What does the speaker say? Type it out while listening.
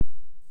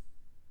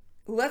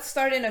let's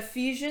start in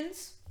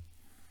Ephesians.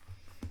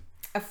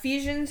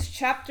 Ephesians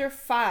chapter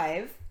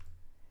 5,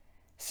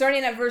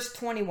 starting at verse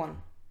 21.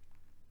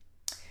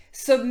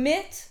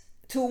 Submit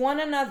to one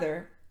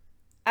another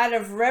out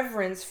of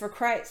reverence for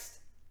Christ.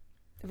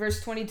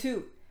 Verse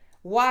 22.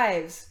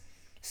 Wives,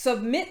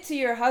 submit to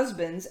your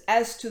husbands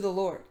as to the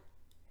Lord.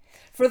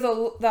 For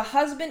the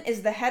husband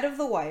is the head of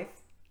the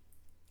wife,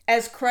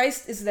 as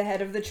Christ is the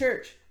head of the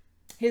church,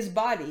 his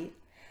body,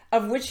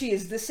 of which he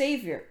is the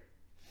Savior.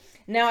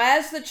 Now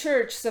as the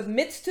church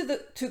submits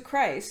to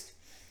Christ,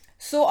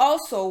 so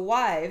also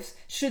wives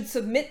should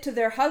submit to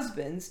their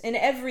husbands in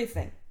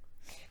everything.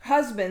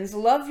 Husbands,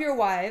 love your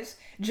wives,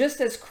 just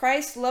as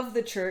Christ loved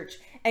the church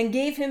and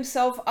gave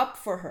himself up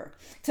for her,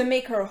 to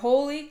make her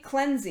holy,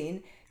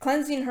 cleansing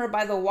her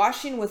by the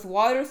washing with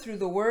water through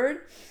the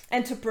word,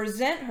 and to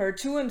present her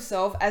to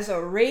himself as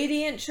a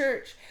radiant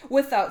church,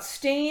 without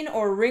stain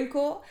or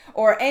wrinkle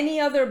or any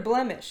other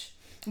blemish,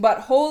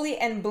 but holy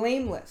and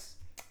blameless.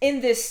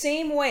 In this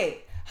same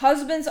way,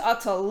 husbands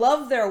ought to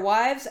love their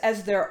wives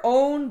as their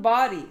own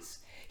bodies.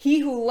 He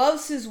who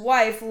loves his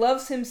wife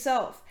loves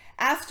himself.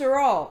 After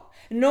all,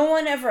 no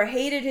one ever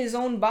hated his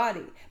own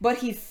body, but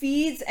he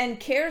feeds and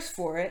cares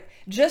for it,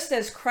 just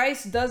as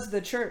Christ does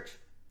the church.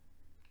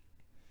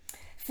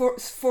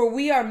 For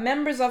we are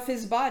members of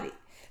his body.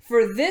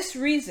 For this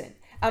reason,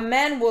 a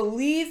man will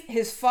leave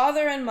his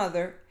father and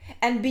mother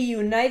and be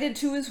united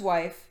to his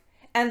wife,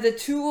 and the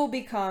two will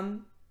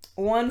become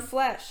one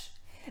flesh.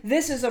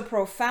 This is a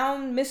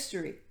profound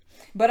mystery,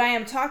 but I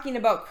am talking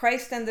about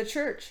Christ and the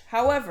church.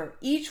 However,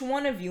 each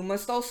one of you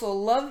must also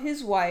love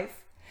his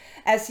wife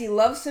as he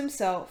loves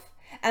himself,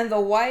 and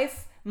the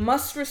wife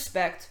must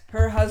respect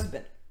her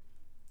husband.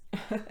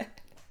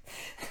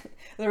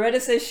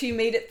 Loretta says she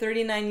made it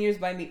 39 years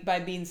by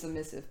being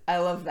submissive. I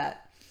love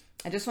that.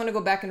 I just want to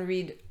go back and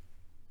read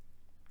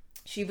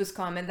Sheba's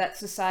comment that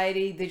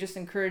society, they just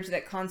encourage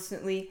that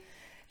constantly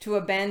to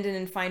abandon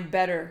and find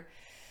better.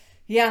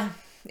 Yeah,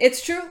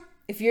 it's true.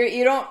 If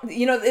you don't,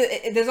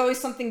 there's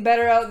always something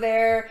better out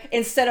there.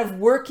 Instead of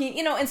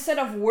working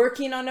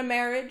on a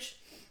marriage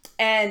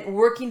and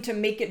working to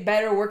make it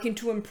better, working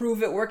to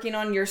improve it, working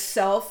on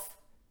yourself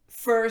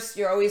first,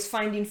 you're always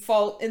finding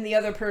fault in the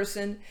other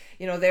person.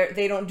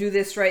 They don't do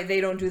this right,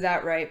 they don't do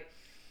that right.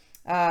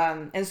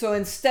 And so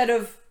instead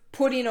of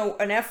putting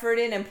an effort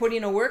in and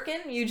putting a work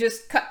in, you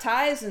just cut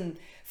ties and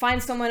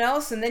find someone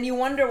else, and then you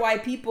wonder why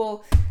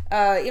people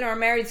are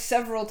married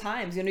several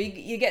times.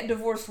 You get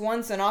divorced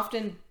once, and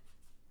often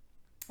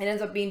it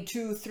ends up being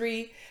 2,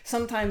 3,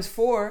 sometimes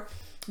 4,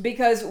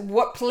 because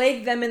what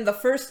plagued them in the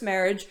first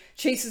marriage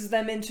chases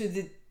them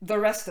into the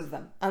rest of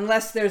them,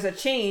 unless there's a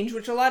change,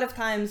 which a lot of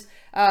times,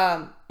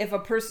 if a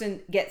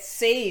person gets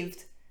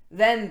saved,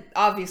 then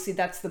obviously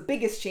that's the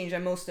biggest change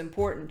and most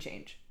important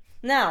change.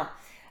 Now,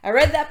 I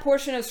read that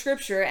portion of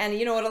scripture, and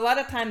you know what, a lot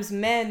of times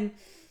men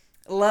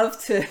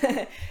love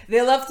to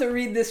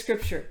read this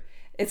scripture.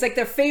 It's like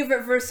their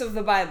favorite verse of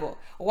the Bible.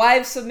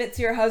 Wives, submit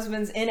to your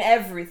husbands in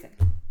everything.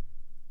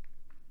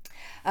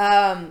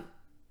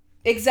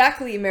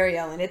 Exactly, Mary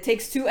Ellen. It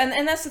takes two,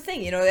 and that's the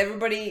thing.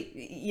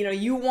 Everybody,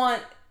 you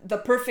want the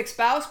perfect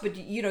spouse, but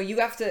you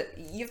have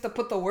to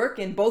put the work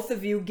in. Both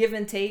of you, give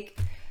and take,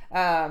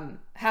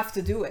 have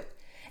to do it,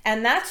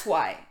 and that's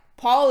why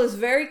Paul is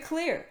very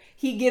clear.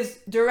 He gives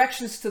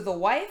directions to the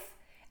wife,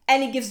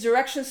 and he gives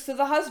directions to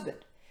the husband.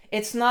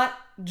 It's not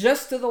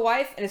just to the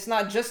wife, and it's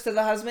not just to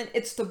the husband.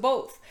 It's to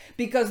both,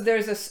 because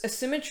there's a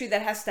symmetry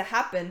that has to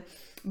happen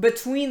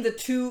between the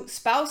two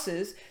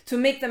spouses to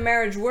make the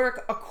marriage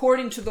work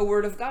according to the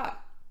word of God.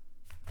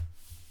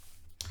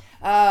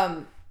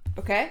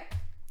 Okay,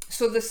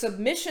 so the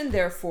submission,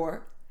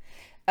 therefore,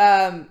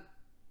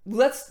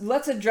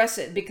 let's address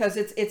it, because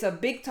it's a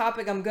big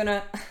topic. I'm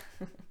gonna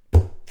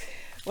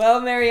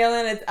well, Mary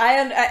Ellen,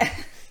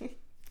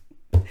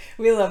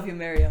 we love you,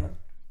 Mary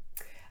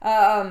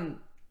Ellen.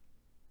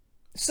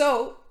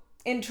 So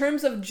in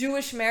terms of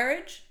Jewish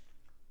marriage,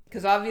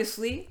 because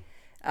obviously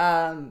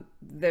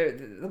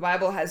the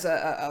Bible has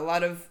a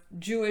lot of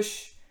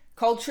Jewish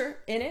culture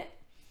in it.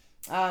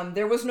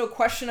 There was no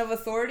question of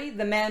authority.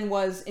 The man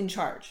was in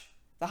charge.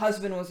 The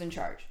husband was in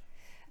charge.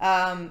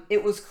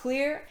 It was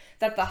clear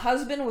that the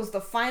husband was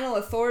the final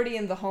authority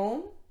in the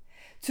home,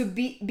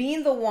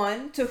 being the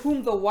one to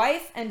whom the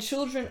wife and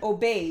children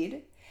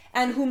obeyed,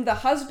 and whom the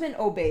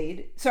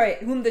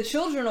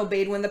children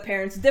obeyed when the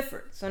parents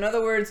differed. So in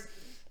other words,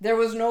 there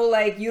was no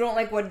you don't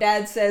like what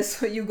dad says,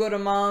 so you go to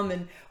mom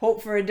and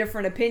hope for a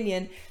different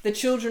opinion. The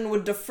children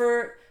would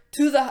defer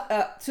to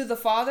the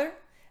father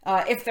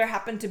if there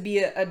happened to be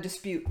a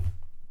dispute.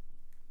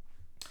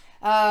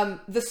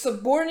 The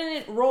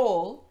subordinate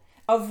role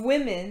of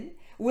women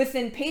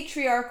within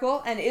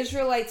patriarchal and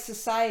Israelite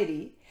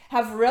society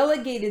have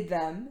relegated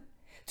them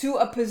to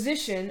a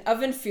position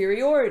of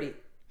inferiority.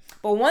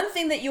 But one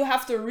thing that you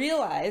have to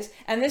realize,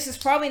 and this is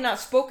probably not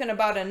spoken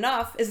about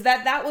enough, is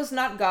that was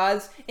not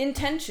God's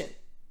intention.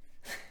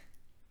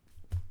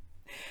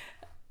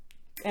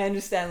 I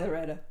understand,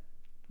 Loretta.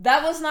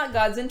 That was not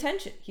God's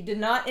intention. He did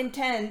not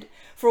intend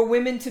for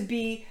women to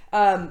be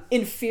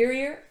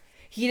inferior,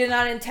 He did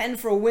not intend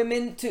for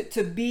women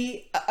to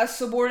be a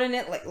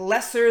subordinate, like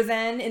lesser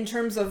than in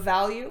terms of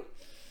value,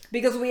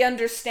 because we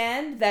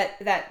understand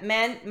that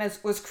man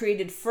was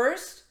created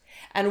first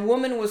and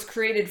woman was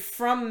created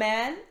from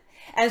man.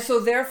 And so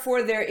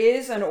therefore there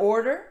is an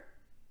order,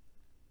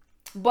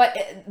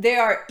 but they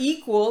are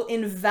equal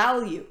in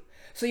value.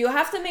 So you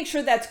have to make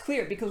sure that's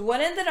clear, because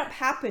what ended up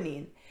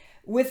happening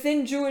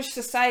within Jewish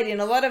society,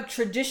 and a lot of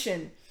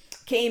tradition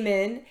came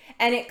in,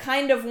 and it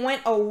kind of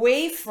went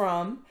away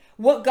from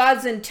what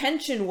God's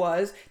intention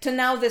was to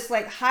now this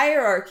like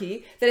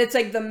hierarchy that it's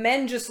like the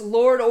men just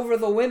lord over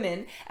the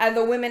women, and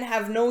the women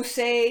have no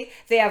say,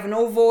 they have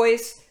no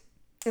voice,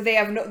 they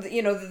have no,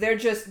 they're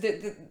just,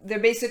 they're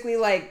basically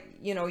like,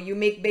 you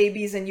make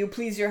babies and you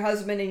please your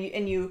husband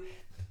and you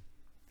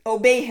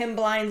obey him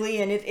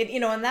blindly, and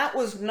and that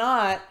was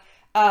not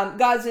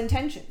God's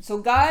intention. So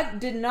God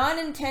did not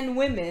intend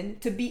women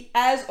to be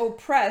as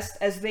oppressed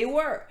as they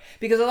were,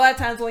 because a lot of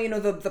times, well,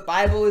 the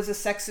Bible is a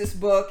sexist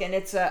book, and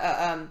it's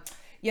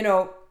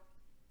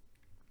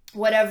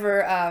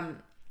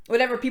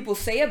whatever people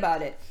say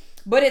about it,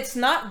 but it's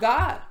not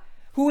God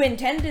who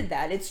intended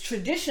that. It's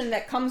tradition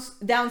that comes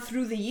down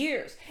through the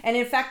years. And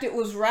in fact, it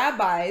was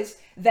rabbis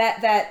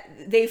that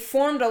they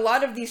formed a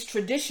lot of these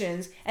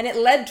traditions, and it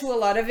led to a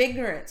lot of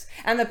ignorance.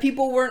 And the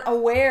people weren't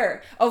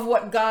aware of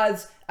what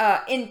God's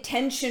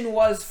intention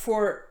was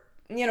for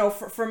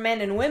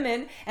men and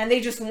women, and they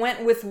just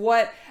went with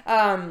what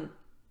the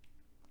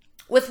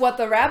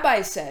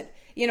rabbis said.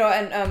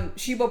 And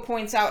Sheba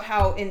points out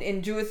how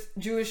in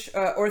Jewish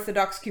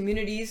Orthodox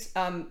communities,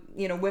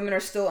 women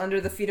are still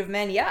under the feet of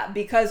men. Yeah,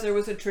 because there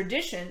was a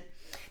tradition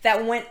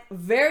that went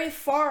very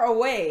far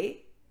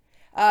away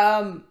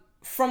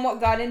from what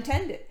God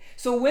intended.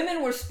 So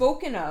women were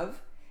spoken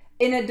of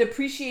in a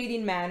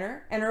depreciating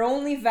manner, and her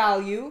only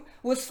value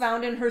was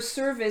found in her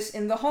service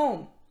in the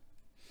home.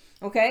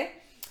 Okay?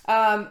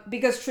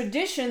 Because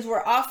traditions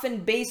were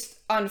often based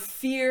on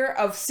fear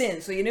of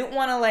sin. So you didn't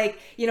want to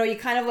you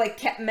kind of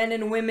kept men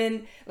and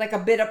women like a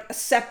bit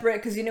separate,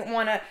 because you didn't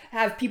want to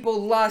have people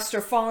lust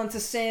or fall into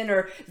sin,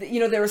 or,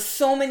 there were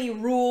so many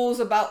rules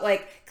about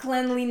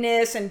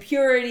cleanliness and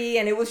purity.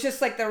 And it was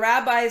just the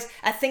rabbis,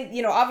 I think,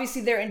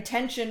 obviously their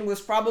intention was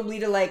probably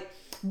to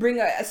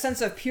bring a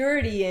sense of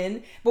purity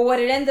in, but what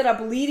it ended up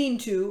leading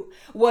to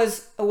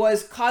was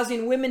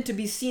causing women to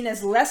be seen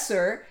as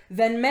lesser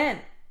than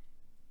men.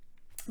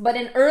 But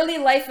in early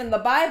life in the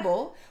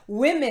Bible,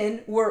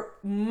 women were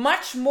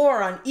much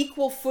more on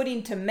equal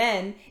footing to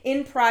men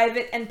in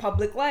private and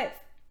public life.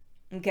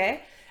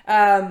 Okay?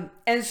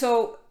 And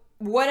so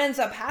what ends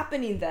up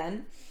happening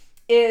then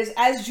is,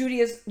 as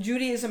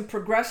Judaism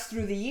progressed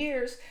through the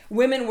years,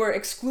 women were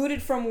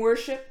excluded from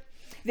worship.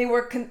 They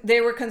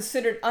were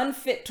considered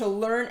unfit to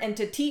learn and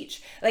to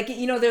teach.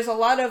 There's a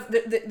lot of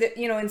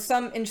in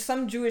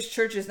some Jewish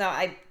churches now.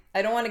 I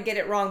don't want to get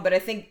it wrong, but I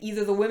think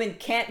either the women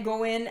can't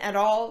go in at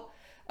all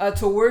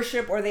to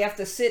worship, or they have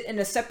to sit in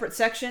a separate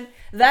section.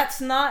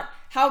 That's not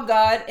how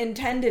God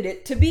intended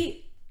it to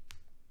be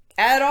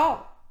at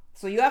all.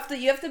 So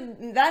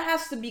that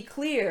has to be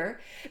clear,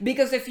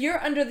 because if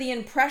you're under the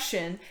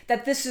impression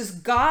that this is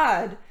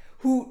God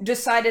who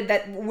decided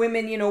that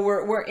women,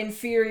 were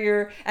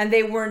inferior and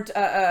they weren't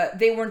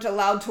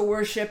allowed to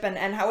worship,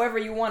 and however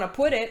you want to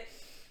put it,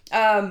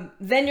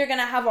 then you're going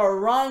to have a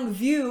wrong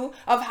view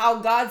of how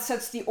God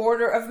sets the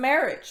order of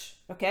marriage.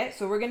 Okay,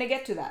 so we're going to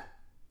get to that.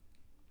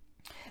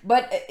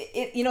 But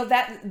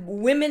that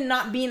women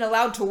not being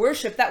allowed to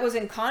worship, that was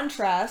in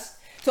contrast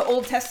to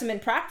Old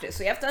Testament practice.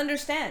 So you have to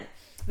understand,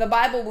 the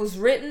Bible was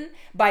written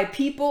by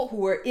people who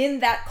were in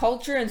that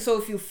culture. And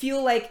so if you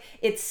feel like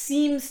it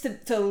seems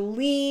to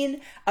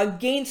lean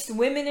against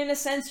women in a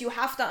sense, you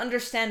have to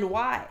understand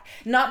why.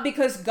 Not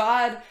because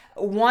God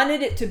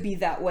wanted it to be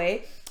that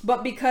way,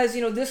 but because,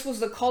 this was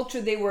the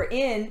culture they were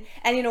in.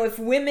 And, if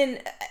women,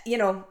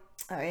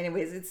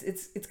 anyways,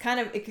 it's kind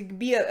of, it could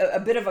be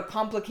a bit of a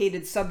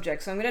complicated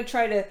subject. So I'm going to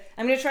try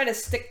to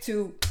stick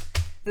to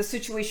the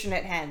situation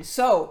at hand.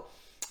 So,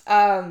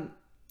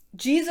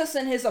 Jesus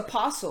and his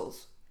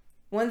apostles,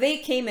 when they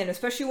came in,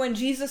 especially when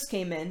Jesus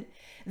came in,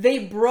 they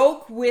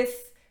broke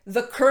with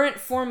the current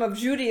form of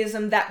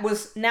Judaism that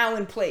was now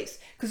in place.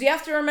 Because you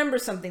have to remember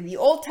something. The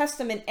Old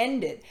Testament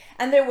ended,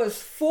 and there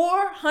was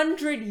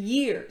 400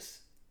 years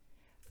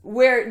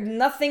where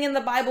nothing in the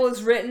Bible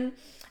is written,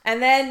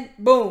 and then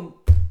boom,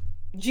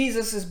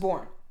 Jesus is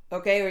born.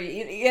 Okay, or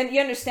you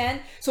understand?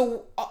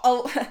 So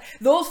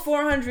those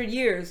 400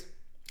 years,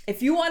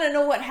 if you want to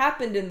know what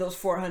happened in those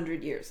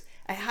 400 years,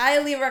 I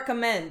highly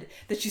recommend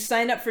that you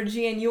sign up for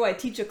GNU. I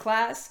teach a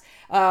class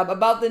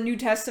about the New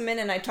Testament,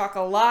 and I talk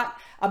a lot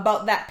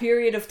about that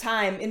period of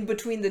time in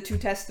between the two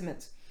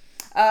testaments.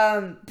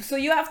 So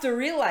you have to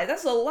realize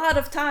that's a lot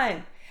of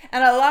time.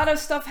 And a lot of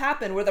stuff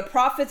happened where the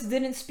prophets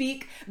didn't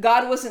speak.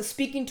 God wasn't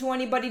speaking to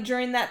anybody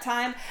during that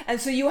time. And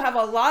so you have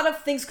a lot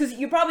of things, because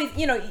you probably,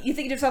 you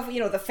think to yourself,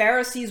 the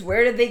Pharisees,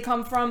 where did they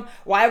come from?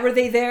 Why were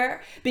they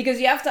there? Because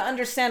you have to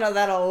understand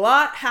that a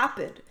lot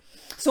happened.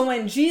 So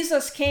when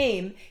Jesus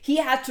came, he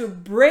had to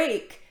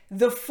break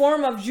the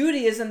form of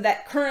Judaism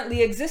that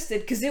currently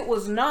existed, because it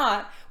was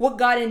not what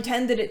God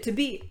intended it to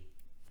be.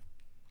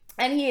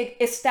 And he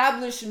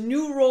established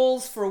new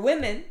roles for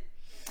women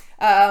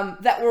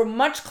that were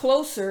much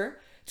closer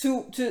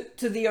to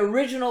the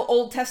original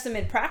Old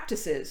Testament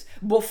practices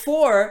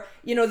before,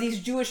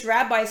 these Jewish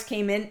rabbis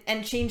came in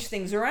and changed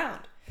things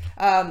around.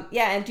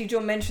 Auntie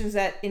Joe mentions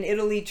that in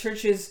Italy,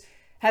 churches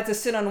had to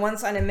sit on one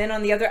side and men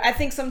on the other. I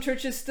think some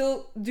churches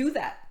still do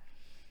that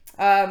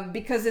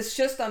because it's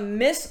just a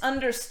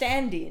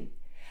misunderstanding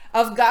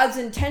of God's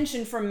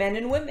intention for men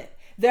and women.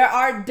 There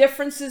are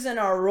differences in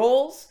our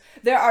roles.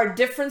 There are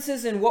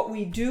differences in what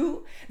we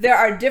do. There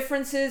are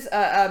differences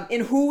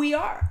in who we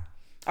are.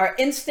 Our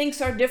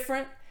instincts are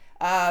different.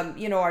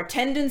 Our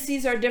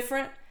tendencies are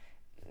different.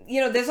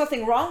 There's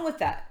nothing wrong with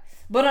that.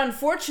 But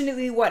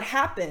unfortunately, what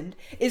happened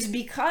is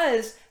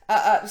because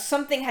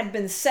something had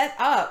been set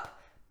up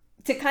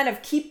to kind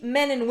of keep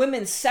men and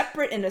women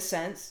separate in a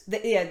sense.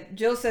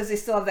 Jill says they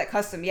still have that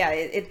custom. Yeah,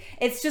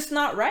 it's just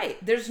not right.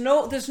 There's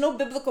no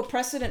biblical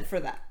precedent for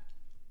that.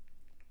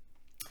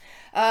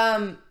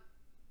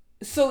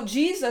 So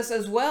Jesus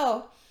as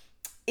well,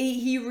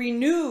 he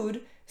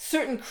renewed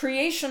certain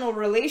creational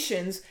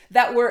relations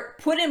that were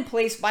put in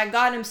place by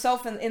God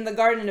himself in the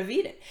Garden of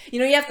Eden.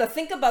 You have to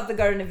think about the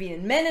Garden of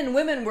Eden. Men and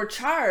women were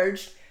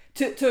charged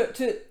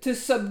to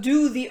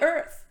subdue the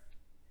earth.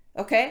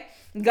 Okay?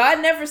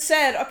 God never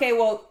said, okay,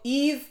 well,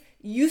 Eve,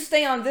 you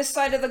stay on this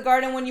side of the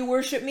garden when you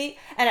worship me,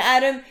 and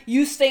Adam,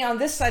 you stay on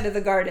this side of the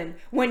garden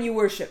when you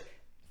worship.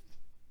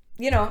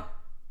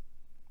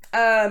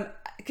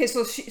 Okay,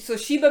 so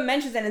Sheba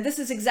mentions that, and this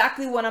is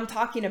exactly what I'm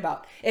talking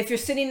about. If you're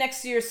sitting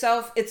next to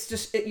yourself, it's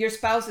just your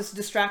spouse is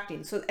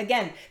distracting. So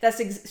again,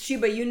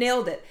 Sheba, you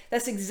nailed it.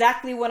 That's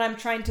exactly what I'm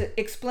trying to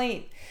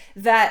explain.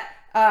 That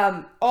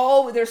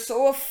they're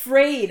so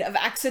afraid of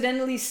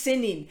accidentally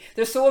sinning.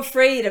 They're so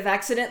afraid of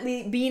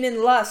accidentally being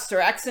in lust or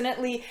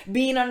accidentally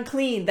being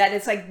unclean that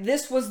it's like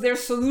this was their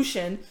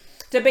solution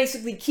to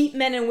basically keep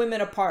men and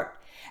women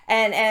apart.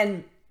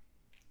 And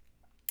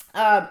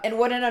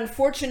what it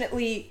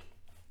unfortunately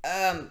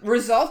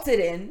resulted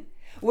in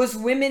was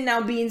women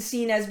now being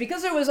seen as,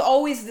 because there was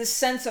always this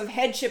sense of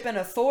headship and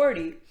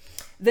authority,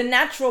 the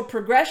natural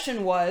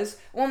progression was,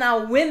 well,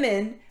 now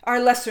women are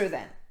lesser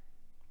than.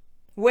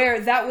 Where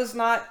that was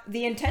not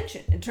the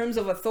intention. In terms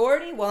of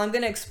authority, well, I'm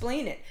going to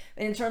explain it.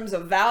 In terms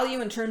of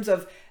value, in terms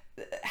of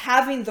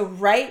having the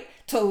right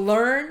to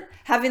learn,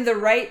 having the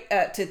right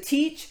to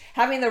teach,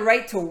 having the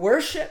right to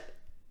worship,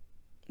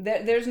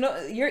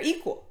 you're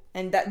equal.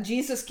 And that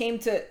Jesus came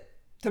to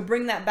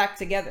bring that back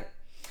together.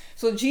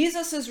 So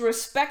Jesus's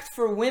respect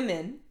for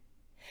women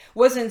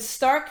was in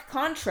stark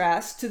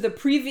contrast to the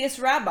previous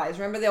rabbis.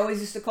 Remember, they always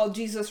used to call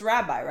Jesus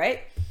rabbi,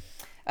 right?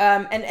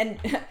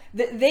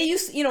 They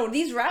used,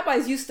 these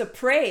rabbis used to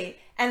pray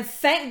and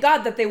thank God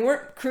that they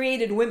weren't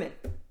created women.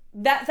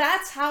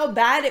 That's how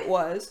bad it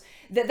was,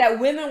 that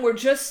women were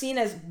just seen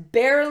as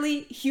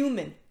barely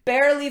human,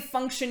 barely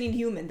functioning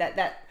human,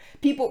 that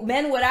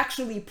men would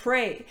actually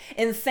pray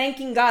in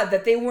thanking God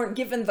that they weren't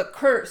given the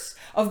curse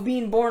of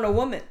being born a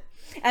woman.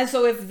 And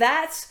so if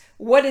that's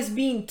what is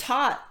being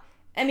taught,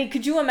 I mean,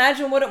 could you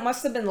imagine what it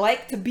must have been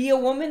like to be a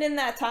woman in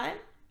that time?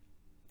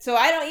 So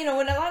I don't,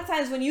 when a lot of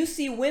times when you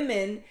see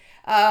women,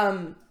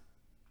 can't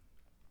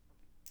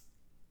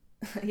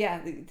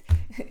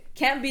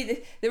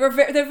be,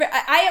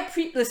 I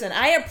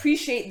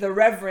appreciate the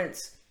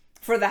reverence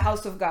for the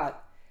house of God.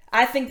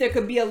 I think there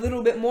could be a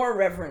little bit more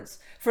reverence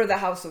for the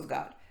house of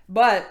God.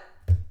 But,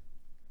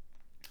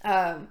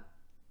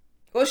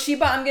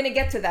 Sheba, I'm going to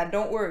get to that.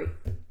 Don't worry.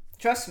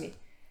 Trust me.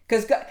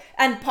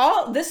 And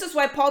Paul, this is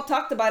why Paul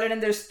talked about it.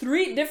 And there's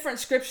 3 different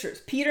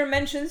scriptures. Peter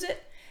mentions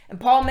it. And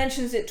Paul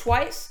mentions it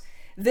twice,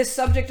 this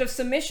subject of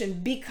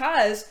submission,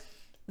 because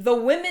the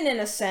women,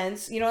 in a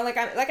sense, like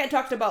I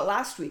talked about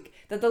last week,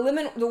 that the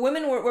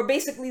women were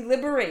basically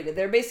liberated.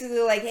 They're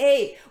basically like,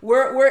 hey,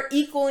 we're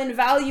equal in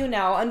value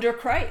now under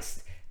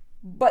Christ.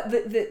 But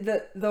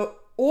the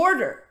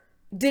order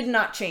did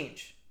not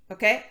change.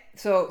 Okay,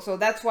 so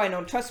that's why.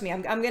 No, trust me,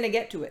 I'm gonna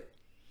get to it.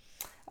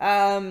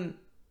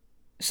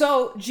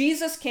 So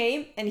Jesus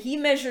came and he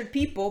measured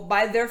people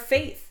by their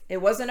faith.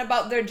 It wasn't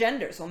about their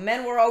gender. So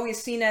men were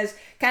always seen as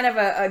kind of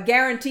a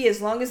guarantee.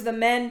 As long as the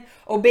men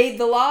obeyed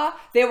the law,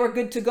 they were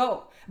good to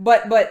go.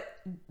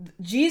 But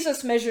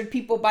Jesus measured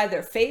people by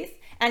their faith,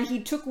 and he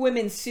took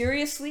women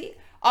seriously,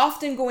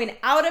 often going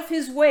out of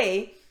his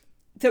way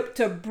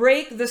to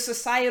break the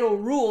societal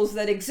rules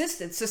that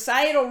existed.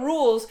 Societal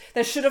rules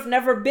that should have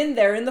never been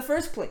there in the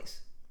first place.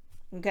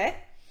 Okay?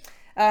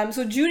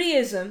 So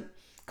Judaism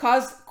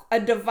caused a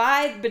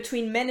divide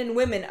between men and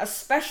women,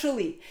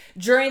 especially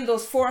during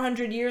those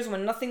 400 years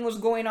when nothing was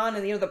going on.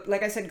 And,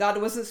 like I said, God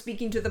wasn't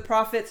speaking to the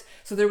prophets,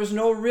 so there was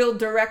no real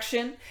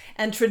direction,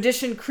 and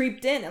tradition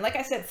creeped in. And like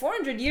I said,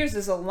 400 years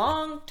is a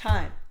long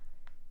time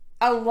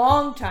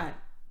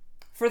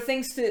for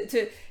things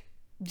to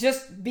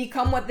just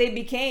become what they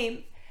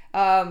became.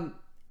 And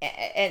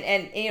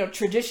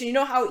tradition,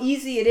 how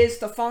easy it is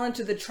to fall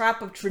into the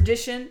trap of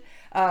tradition,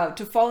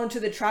 to fall into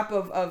the trap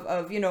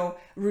of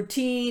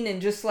routine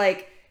and just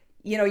like,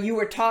 you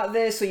were taught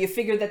this, so you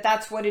figured that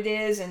that's what it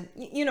is. And,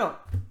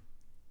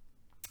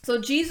 so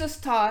Jesus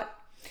taught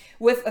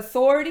with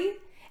authority,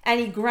 and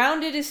he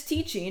grounded his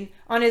teaching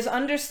on his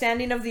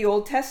understanding of the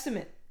Old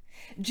Testament.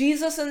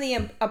 Jesus and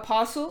the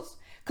apostles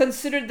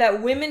considered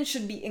that women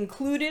should be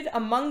included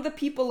among the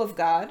people of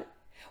God,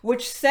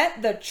 which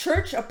set the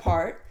church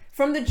apart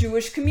from the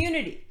Jewish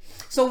community.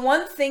 So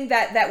one thing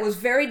that was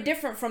very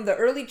different from the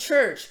early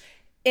church,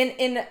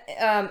 in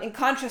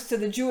contrast to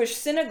the Jewish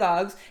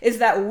synagogues, is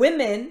that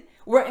women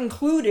were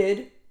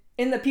included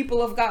in the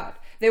people of God.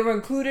 They were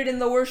included in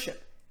the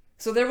worship.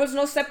 So there was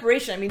no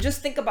separation. I mean,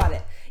 just think about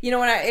it. When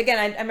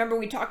I remember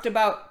we talked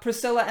about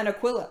Priscilla and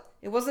Aquila.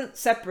 It wasn't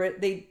separate.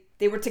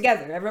 They were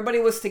together. Everybody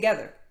was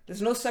together.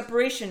 There's no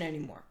separation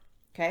anymore.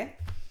 Okay?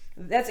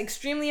 That's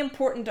extremely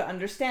important to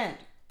understand.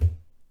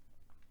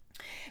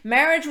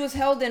 Marriage was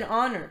held in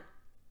honor.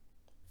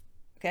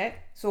 Okay?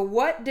 So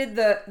what did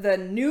the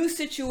new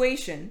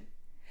situation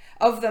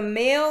of the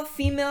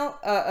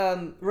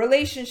male-female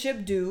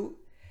relationship do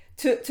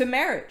to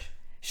marriage?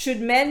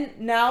 Should men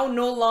now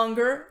no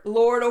longer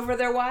lord over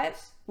their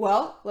wives?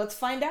 Well, let's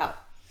find out.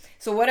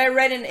 So what I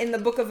read in the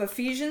book of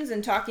Ephesians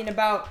and talking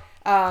about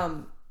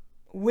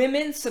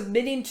women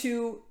submitting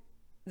to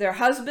their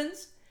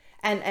husbands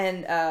and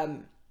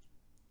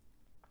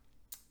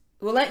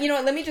let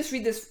me just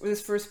read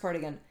this first part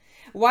again.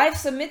 Wives,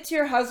 submit to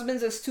your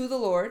husbands as to the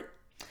Lord,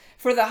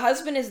 for the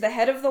husband is the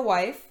head of the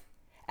wife,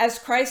 as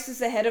Christ is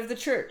the head of the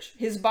church,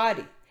 his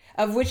body,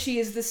 of which he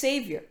is the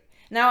Savior.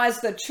 Now,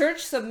 as the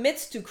church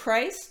submits to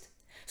Christ,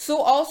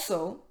 so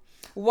also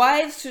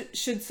wives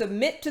should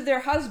submit to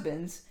their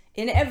husbands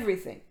in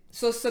everything.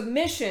 So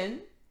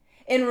submission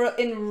in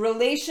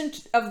relation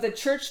of the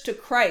church to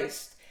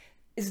Christ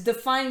is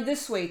defined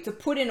this way: to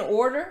put in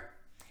order,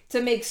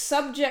 to make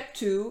subject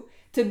to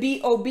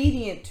be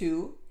obedient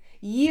to,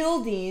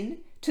 yielding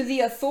to the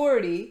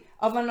authority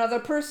of another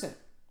person.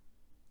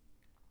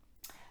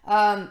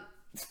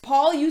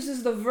 Paul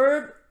uses the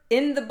verb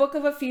in the book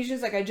of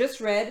Ephesians, like I just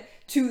read,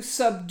 to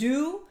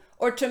subdue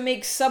or to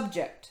make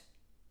subject.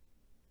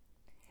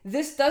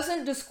 This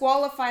doesn't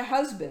disqualify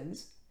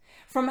husbands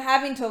from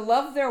having to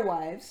love their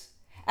wives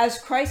as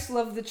Christ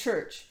loved the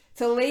church,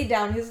 to lay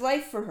down his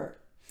life for her.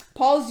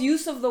 Paul's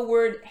use of the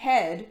word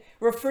head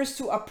refers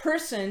to a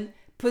person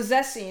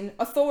possessing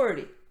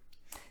authority.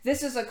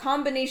 This is a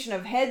combination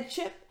of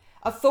headship,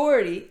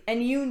 authority,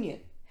 and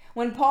union.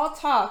 When Paul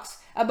talks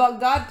about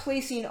God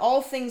placing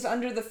all things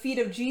under the feet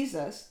of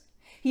Jesus,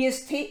 he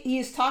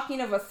is talking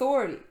of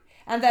authority,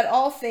 and that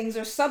all things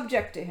are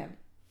subject to him.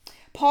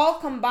 Paul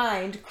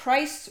combined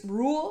Christ's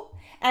rule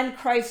and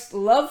Christ's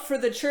love for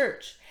the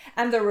church,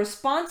 and the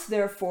response,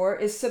 therefore,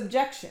 is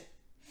subjection.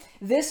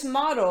 This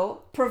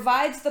model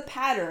provides the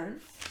pattern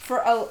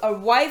for a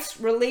wife's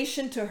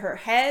relation to her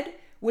head,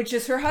 which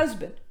is her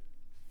husband.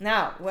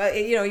 Now,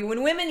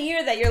 when women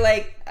hear that, you're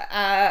like,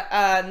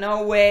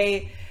 no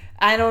way,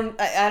 I don't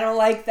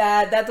like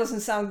that. That doesn't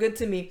sound good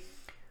to me.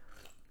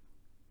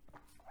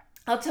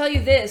 I'll tell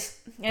you this,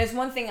 and it's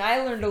one thing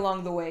I learned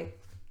along the way.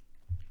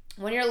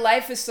 When your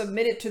life is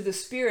submitted to the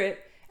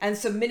Spirit and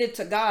submitted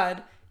to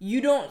God,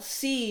 you don't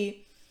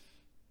see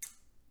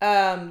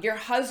your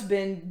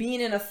husband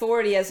being in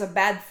authority as a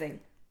bad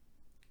thing.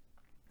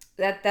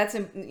 That's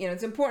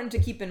it's important to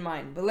keep in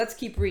mind. But let's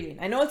keep reading.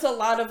 I know it's a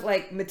lot of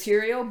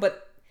material,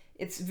 but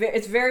it's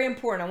very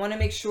important. I want to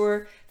make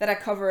sure that I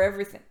cover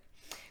everything.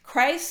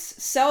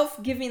 Christ's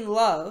self-giving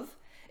love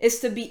is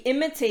to be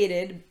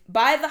imitated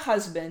by the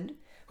husband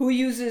who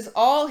uses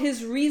all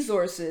his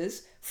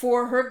resources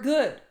for her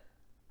good.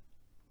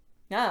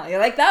 Ah, you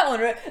like that one,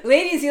 right?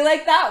 Ladies, you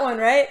like that one,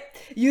 right?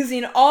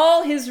 Using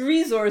all his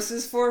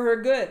resources for her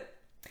good.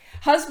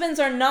 Husbands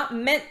are not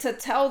meant to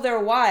tell their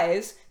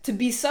wives to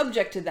be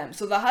subject to them.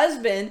 So the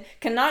husband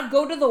cannot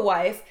go to the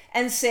wife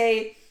and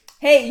say,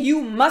 hey,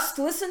 you must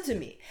listen to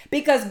me.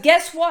 Because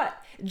guess what?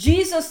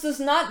 Jesus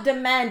does not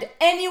demand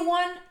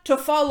anyone to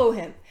follow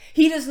him.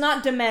 He does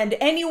not demand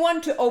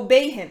anyone to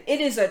obey him. It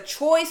is a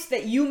choice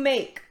that you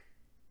make.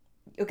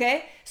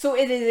 Okay? So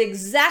it is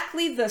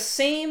exactly the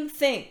same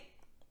thing.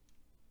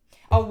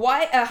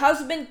 A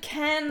husband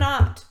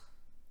cannot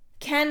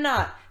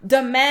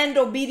demand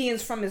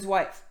obedience from his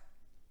wife.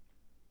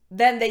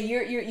 Then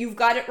you've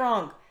got it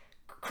wrong.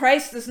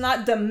 Christ does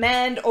not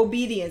demand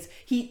obedience.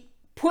 He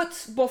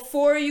puts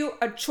before you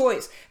a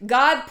choice.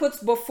 God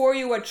puts before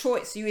you a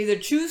choice. You either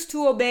choose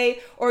to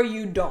obey or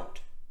you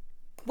don't.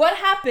 What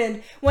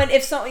happened when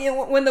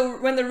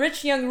the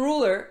rich young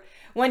ruler,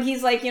 when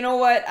he's like, you know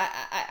what,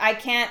 I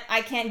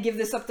can't give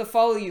this up to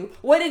follow you.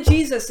 What did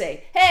Jesus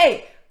say?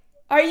 Hey,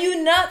 are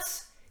you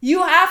nuts?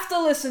 You have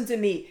to listen to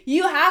me.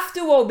 You have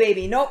to obey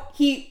me. No,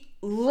 he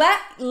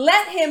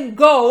let him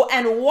go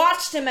and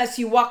watched him as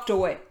he walked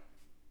away.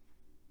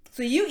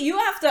 So you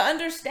have to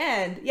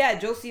understand. Yeah,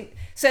 Josie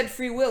said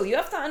free will. You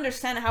have to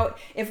understand how,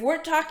 if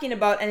we're talking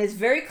about, and it's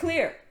very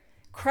clear,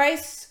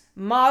 Christ's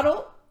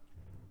model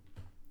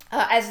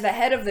as the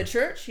head of the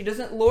church, he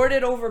doesn't lord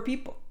it over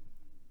people.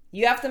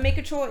 You have to make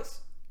a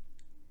choice.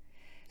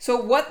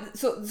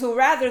 So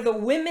rather the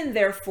women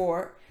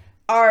therefore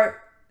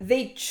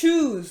they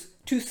choose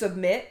to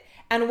submit,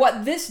 and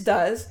what this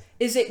does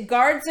is it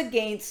guards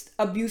against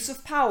abuse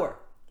of power.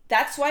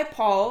 That's why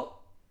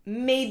Paul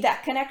made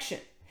that connection.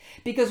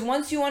 Because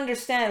once you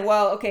understand,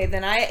 well, okay,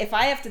 then if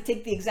I have to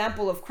take the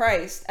example of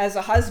Christ as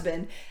a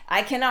husband,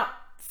 I cannot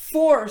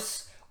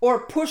force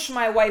or push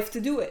my wife to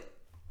do it.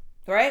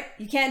 Right?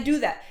 You can't do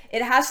that.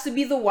 It has to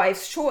be the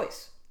wife's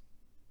choice.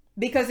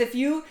 Because if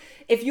you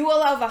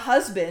allow the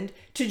husband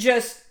to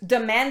just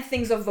demand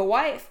things of the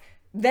wife,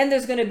 then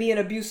there's going to be an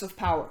abuse of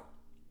power.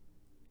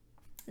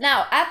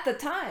 Now, at the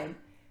time,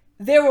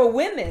 there were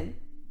women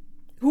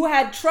who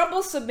had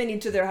trouble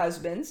submitting to their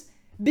husbands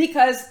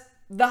because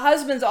the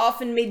husbands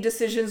often made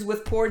decisions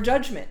with poor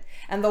judgment.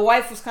 And the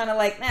wife was kind of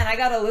like, man, I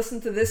got to listen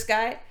to this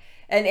guy.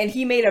 And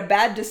he made a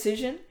bad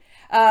decision.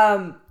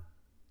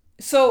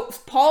 So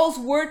Paul's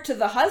word to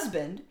the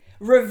husband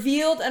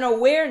revealed an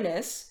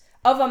awareness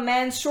of a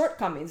man's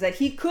shortcomings, that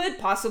he could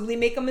possibly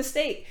make a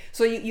mistake.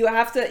 So you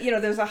have to,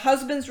 there's a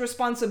husband's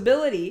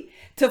responsibility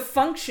to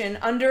function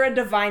under a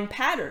divine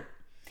pattern.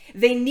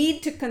 They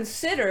need to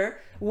consider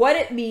what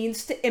it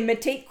means to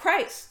imitate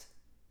Christ.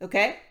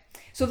 Okay?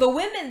 So the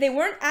women, they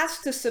weren't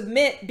asked to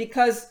submit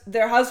because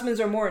their husbands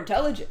are more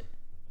intelligent.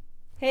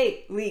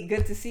 Hey, Lee,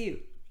 good to see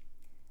you.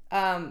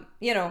 And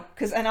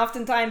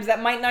oftentimes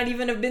that might not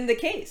even have been the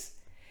case.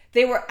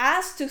 They were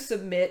asked to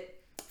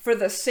submit for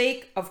the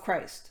sake of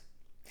Christ.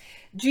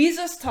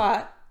 Jesus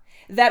taught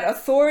that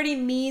authority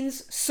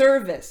means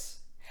service.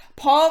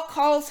 Paul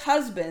calls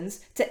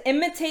husbands to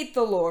imitate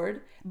the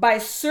Lord by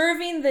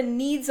serving the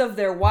needs of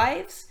their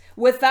wives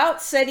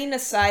without setting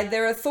aside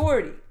their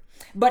authority,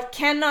 but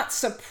cannot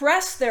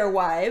suppress their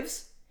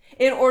wives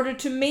in order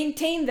to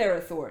maintain their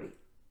authority.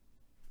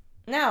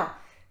 Now,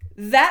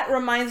 that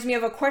reminds me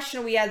of a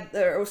question we had,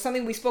 or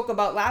something we spoke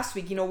about last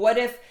week. What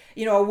if,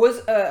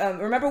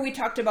 remember we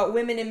talked about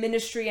women in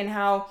ministry and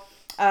how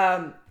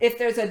if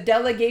there's a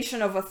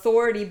delegation of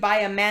authority by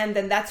a man,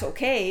 then that's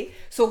okay.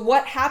 So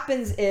what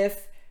happens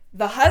if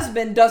the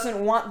husband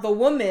doesn't want the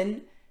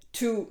woman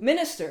to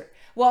minister?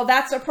 Well,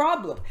 that's a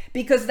problem,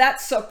 because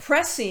that's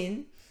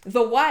suppressing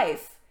the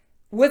wife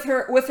with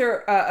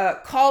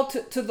her call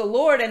to the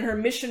Lord and her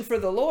mission for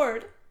the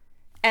Lord,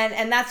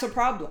 and that's a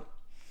problem.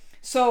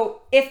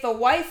 So if the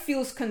wife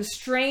feels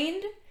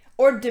constrained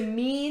or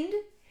demeaned,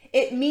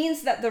 it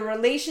means that the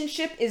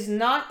relationship is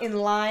not in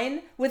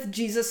line with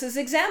Jesus's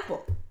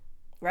example,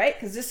 right?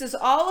 Because this is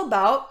all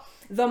about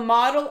the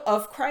model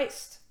of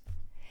Christ.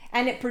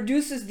 And it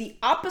produces the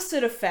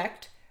opposite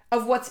effect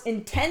of what's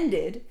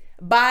intended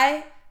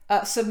by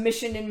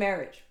submission in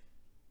marriage.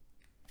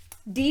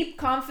 Deep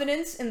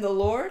confidence in the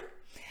Lord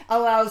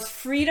allows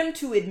freedom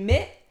to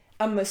admit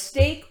a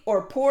mistake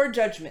or poor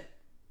judgment.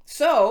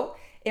 So,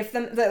 if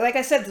like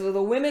I said,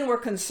 the women were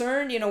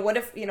concerned, what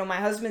if, my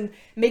husband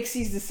makes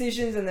these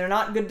decisions and they're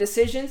not good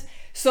decisions?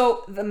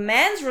 So the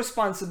man's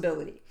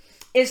responsibility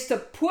is to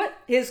put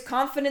his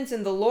confidence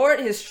in the Lord,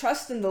 his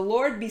trust in the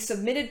Lord, be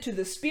submitted to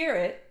the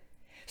Spirit,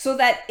 so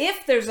that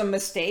if there's a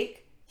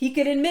mistake, he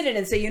could admit it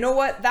and say, you know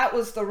what, that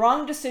was the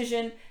wrong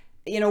decision.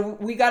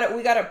 We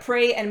gotta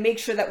pray and make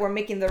sure that we're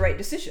making the right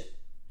decision.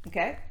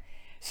 Okay?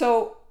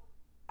 So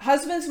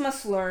husbands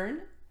must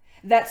learn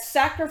that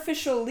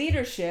sacrificial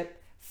leadership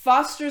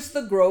fosters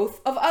the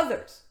growth of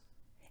others.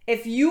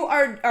 If you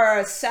are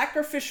a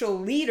sacrificial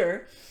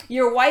leader,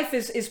 your wife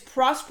is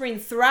prospering,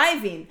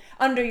 thriving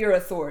under your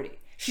authority.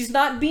 She's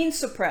not being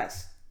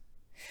suppressed.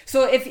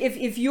 So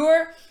if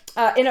you're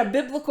in a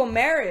biblical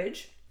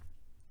marriage,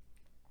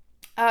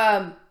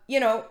 and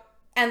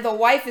the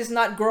wife is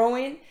not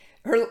growing,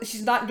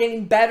 she's not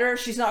getting better,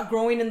 she's not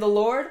growing in the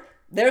Lord,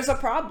 there's a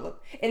problem.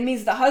 It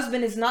means the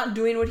husband is not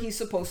doing what he's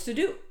supposed to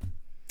do.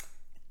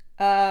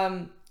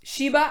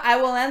 Sheba, I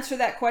will answer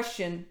that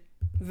question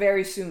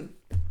very soon.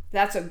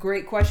 That's a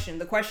great question.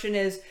 The question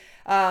is,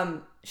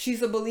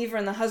 she's a believer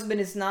and the husband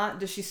is not.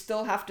 Does she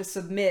still have to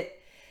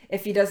submit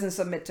if he doesn't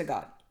submit to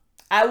God?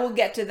 I will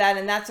get to that,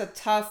 and that's a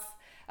tough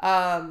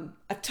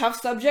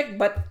subject,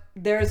 but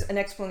there's an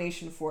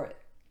explanation for it.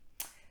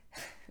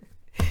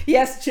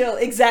 Yes, chill,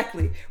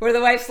 exactly. Where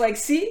the wife's like,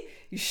 see,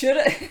 you should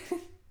have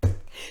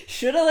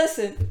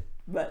listened.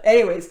 But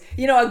anyways,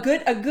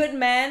 a good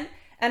man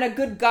and a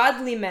good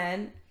godly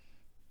man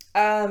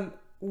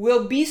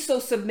will be so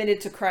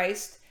submitted to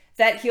Christ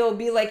that he'll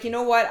be like, you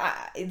know what,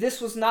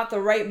 this was not the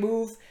right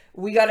move.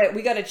 We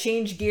gotta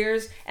change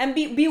gears, and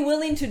be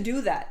willing to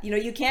do that.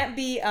 You can't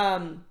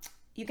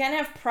you can't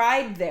have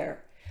pride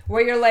there,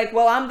 where you're like,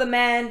 well, I'm the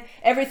man,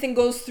 everything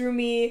goes through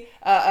me,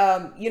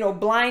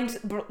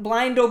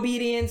 blind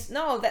obedience.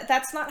 No,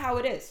 that's not how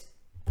it is.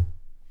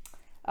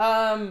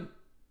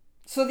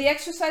 So the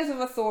exercise of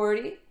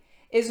authority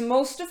is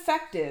most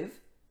effective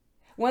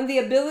when the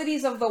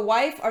abilities of the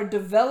wife are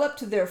developed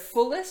to their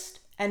fullest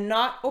and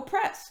not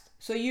oppressed.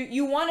 So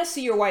you want to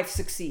see your wife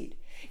succeed.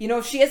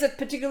 If she has a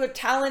particular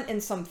talent in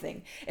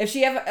something, if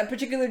she has a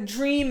particular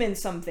dream in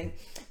something,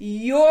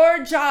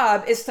 your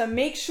job is to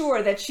make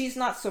sure that she's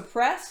not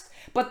suppressed,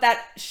 but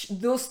that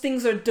those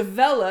things are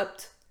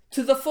developed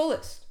to the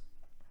fullest.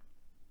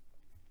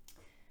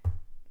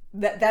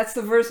 That's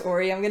the verse,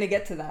 Ori. I'm going to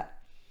get to that.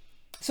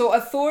 So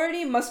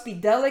authority must be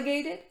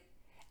delegated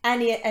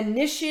and the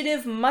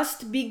initiative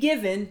must be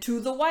given to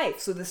the wife.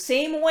 So the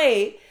same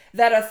way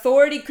that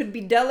authority could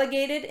be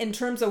delegated in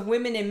terms of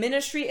women in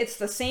ministry, it's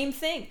the same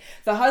thing.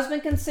 The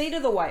husband can say to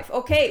the wife,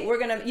 okay, we're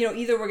going to,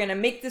 either we're going to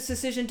make this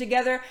decision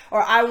together,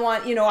 or I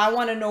want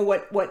to know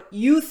what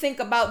you think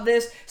about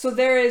this. So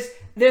there's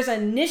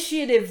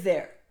initiative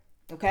there.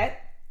 Okay.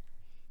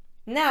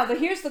 Now,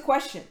 here's the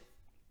question.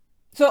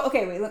 So,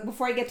 okay, wait,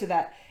 before I get to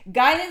that,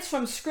 guidance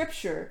from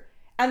Scripture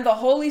and the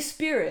Holy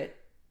Spirit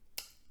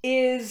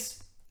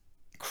is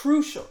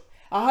crucial.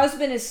 A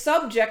husband is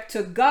subject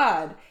to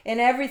God in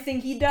everything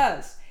he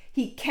does.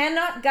 He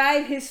cannot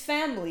guide his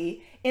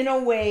family in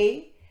a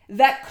way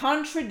that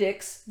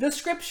contradicts the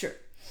Scripture.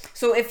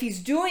 So if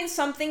he's doing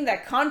something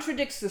that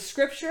contradicts the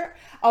Scripture,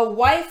 a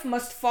wife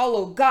must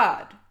follow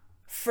God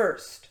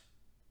first.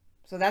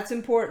 So that's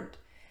important.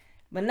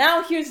 But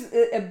now here's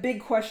a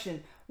big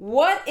question.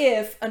 What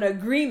if an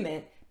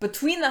agreement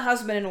between the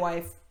husband and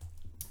wife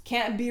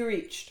can't be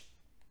reached?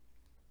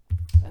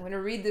 I'm going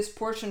to read this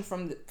portion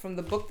from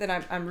the book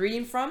that I'm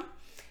reading from.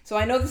 So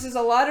I know this is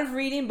a lot of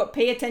reading, but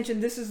pay attention.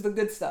 This is the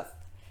good stuff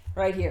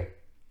right here.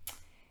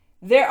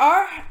 There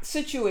are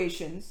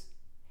situations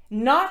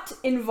not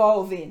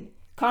involving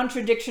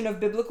contradiction of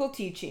biblical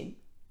teaching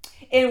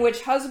in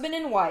which husband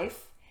and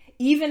wife,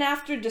 even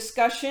after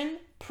discussion,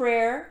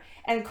 prayer,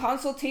 and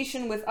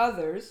consultation with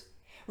others,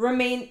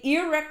 remain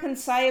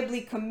irreconcilably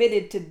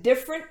committed to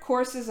different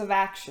courses of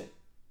action.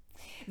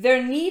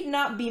 There need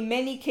not be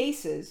many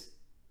cases.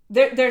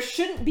 There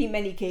shouldn't be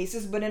many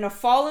cases, but in a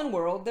fallen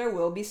world, there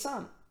will be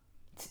some.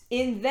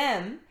 In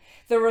them,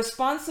 the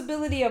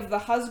responsibility of the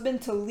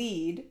husband to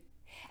lead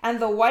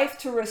and the wife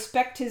to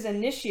respect his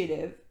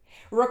initiative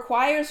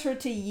requires her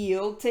to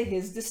yield to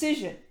his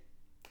decision.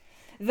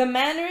 The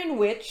manner in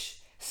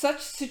which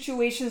such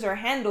situations are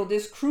handled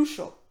is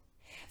crucial.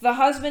 The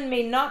husband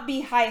may not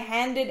be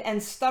high-handed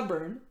and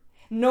stubborn,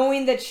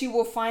 knowing that she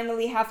will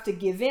finally have to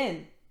give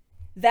in.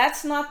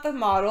 That's not the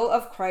model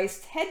of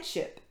Christ's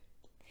headship.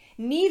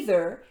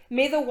 Neither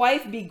may the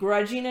wife be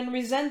grudging and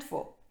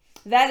resentful.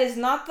 That is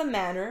not the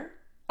manner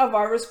of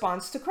our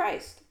response to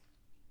Christ.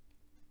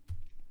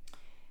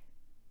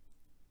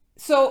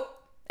 So,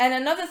 and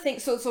another thing,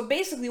 so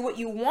basically what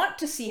you want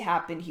to see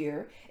happen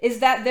here is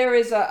that there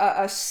is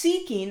a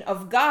seeking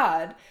of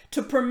God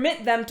to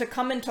permit them to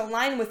come into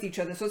line with each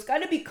other. So it's got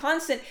to be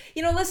constant.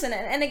 Listen,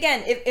 and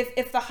again,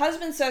 if the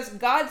husband says,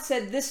 God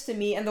said this to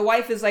me, and the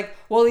wife is like,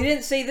 well, he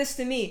didn't say this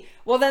to me,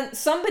 well, then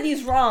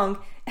somebody's wrong.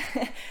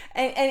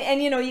 and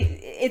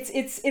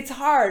it's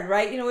hard,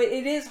 right?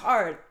 It is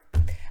hard.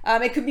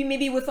 It could be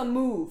maybe with a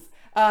move,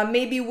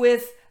 maybe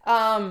with,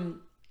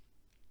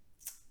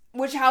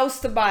 which house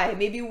to buy,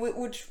 maybe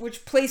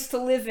which place to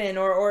live in,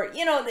 or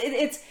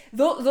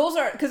those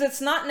are, because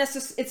it's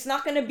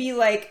not going to be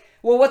like,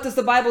 well, what does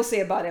the Bible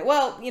say about it?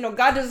 Well,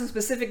 God doesn't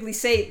specifically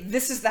say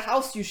this is the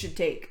house you should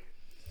take.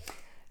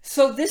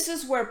 So this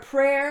is where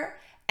prayer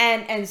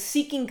and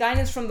seeking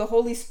guidance from the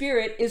Holy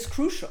Spirit is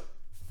crucial.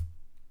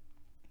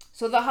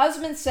 So the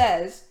husband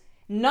says,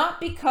 not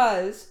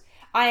because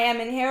I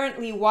am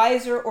inherently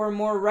wiser or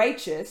more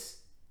righteous,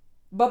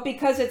 but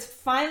because it's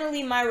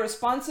finally my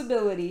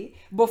responsibility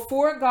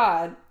before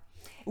God,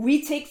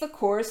 we take the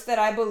course that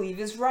I believe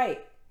is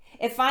right.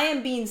 If I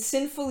am being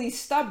sinfully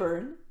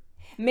stubborn,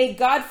 may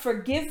God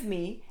forgive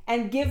me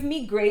and give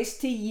me grace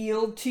to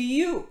yield to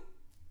you.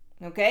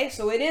 Okay,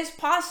 so it is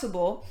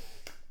possible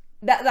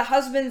that the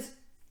husband's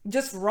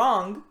just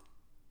wrong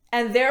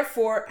and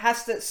therefore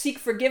has to seek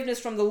forgiveness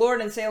from the Lord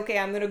and say, okay,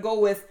 I'm going to go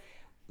with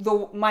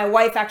my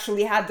wife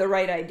actually had the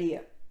right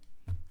idea.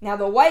 Now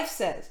the wife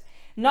says,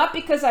 not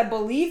because I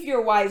believe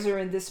you're wiser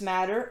in this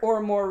matter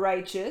or more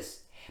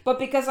righteous, but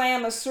because I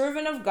am a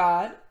servant of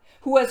God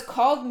who has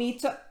called me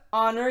to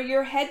honor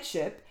your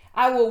headship,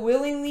 I will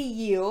willingly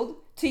yield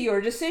to your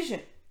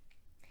decision.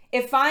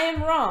 If I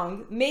am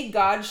wrong, may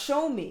God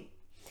show me.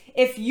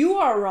 If you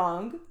are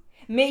wrong,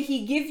 may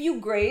he give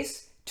you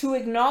grace to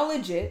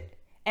acknowledge it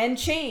and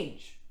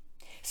change.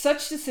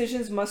 Such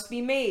decisions must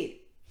be made.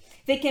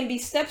 They can be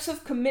steps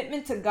of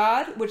commitment to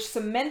God which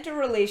cement a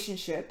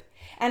relationship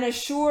and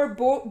assure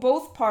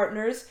both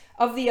partners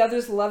of the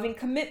other's loving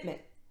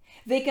commitment.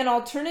 They can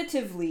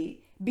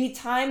alternatively be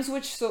times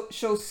which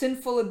show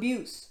sinful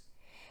abuse.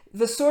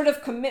 The sort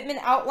of commitment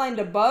outlined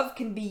above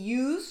can be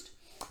used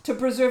to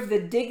preserve the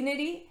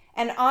dignity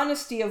and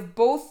honesty of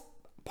both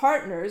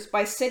partners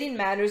by setting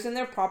matters in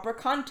their proper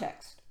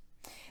context.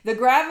 The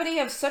gravity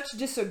of such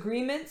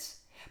disagreements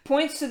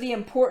points to the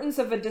importance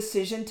of a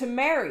decision to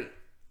marry.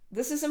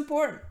 This is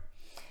important.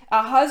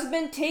 A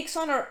husband takes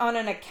on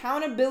an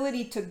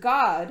accountability to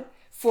God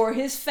for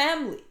his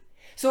family.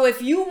 So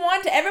if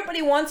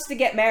everybody wants to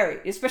get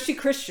married, especially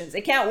Christians,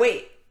 they can't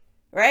wait,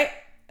 right?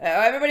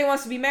 Everybody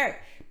wants to be married.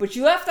 But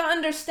you have to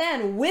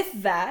understand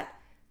with that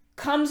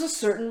comes a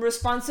certain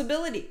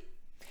responsibility.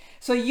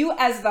 So you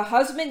as the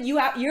husband, you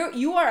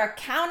are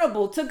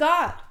accountable to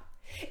God.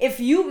 If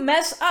you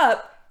mess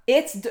up,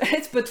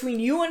 it's between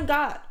you and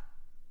God.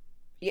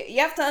 You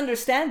have to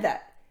understand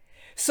that.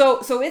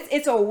 So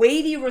it's a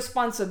weighty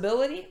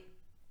responsibility.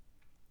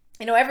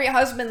 You know, every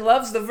husband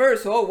loves the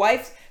verse, oh,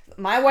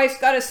 my wife's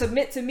got to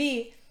submit to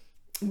me.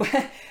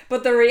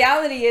 But the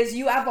reality is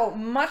you have a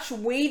much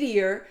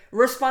weightier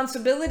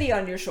responsibility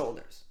on your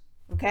shoulders.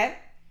 Okay?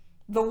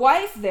 The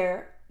wife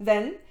there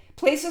then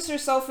places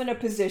herself in a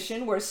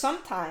position where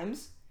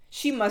sometimes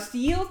she must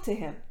yield to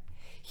him.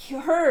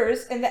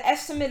 Hers, in the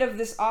estimate of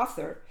this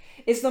author,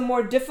 is the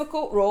more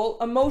difficult role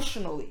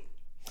emotionally.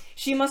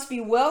 She must be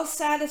well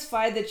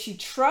satisfied that she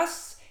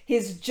trusts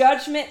his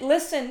judgment,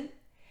 listen,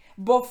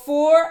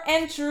 before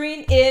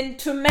entering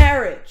into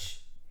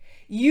marriage.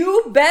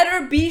 You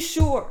better be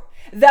sure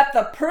that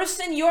the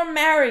person you're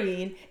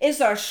marrying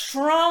is a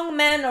strong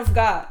man of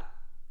God.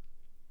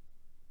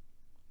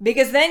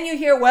 Because then you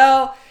hear,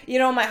 well, you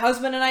know, my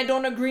husband and I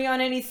don't agree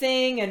on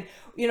anything, and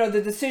you know,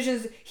 the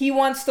decisions, he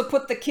wants to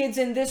put the kids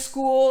in this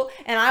school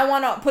and I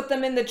want to put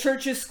them in the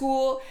church's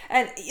school.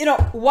 And you know,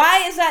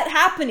 why is that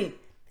happening?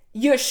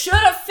 You should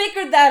have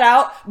figured that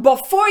out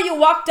before you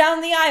walk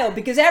down the aisle,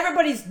 because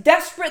everybody's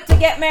desperate to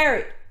get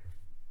married.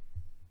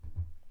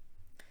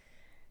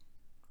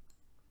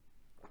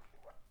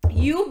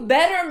 You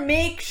better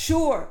make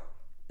sure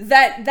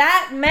that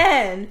that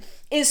man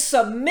is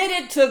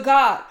submitted to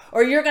God,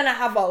 or you're going to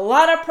have a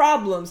lot of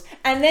problems,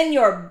 and then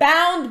you're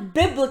bound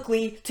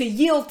biblically to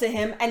yield to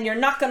him, and you're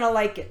not going to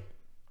like it.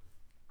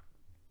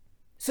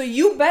 So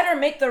you better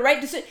make the right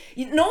decision.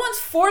 No one's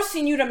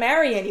forcing you to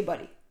marry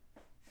anybody.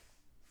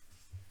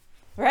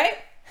 Right?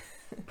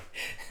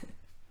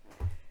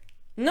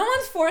 No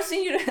one's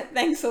forcing you to...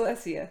 Thanks,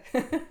 Alessia.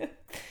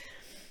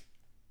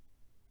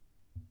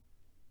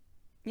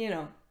 You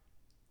know.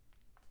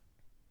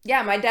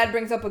 Yeah, my dad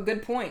brings up a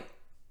good point.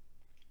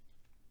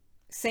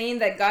 Saying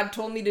that God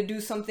told me to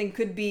do something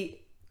could be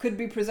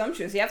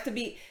presumptuous.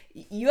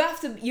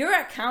 You're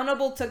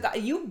accountable to God.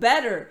 You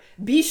better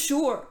be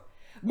sure.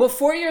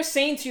 Before you're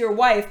saying to your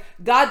wife,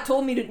 God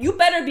told me to, you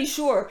better be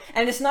sure.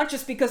 And it's not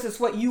just because it's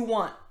what you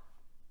want.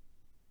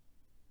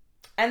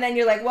 And then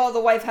you're like, well, the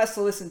wife has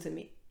to listen to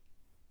me.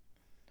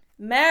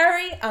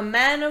 Marry a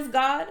man of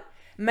God,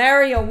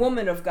 marry a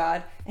woman of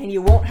God, and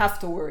you won't have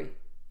to worry.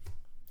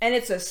 And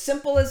it's as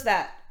simple as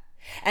that.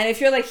 And if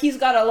you're like, he's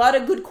got a lot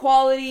of good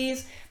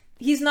qualities,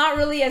 he's not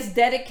really as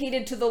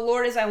dedicated to the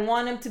Lord as I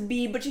want him to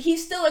be, but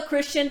he's still a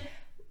Christian.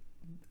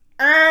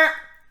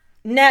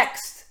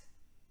 Next.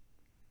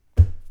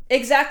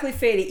 Exactly,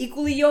 Fede.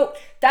 Equally yoked.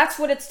 That's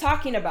what it's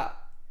talking about.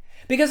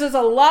 Because there's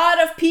a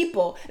lot of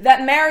people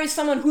that marry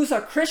someone who's a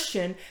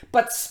Christian,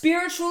 but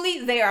spiritually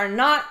they are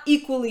not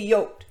equally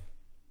yoked.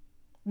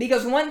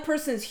 Because one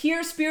person's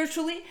here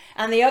spiritually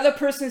and the other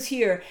person's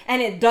here,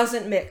 and it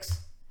doesn't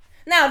mix.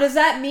 Now, does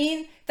that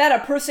mean that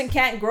a person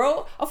can't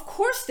grow? Of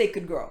course they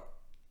could grow.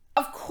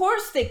 Of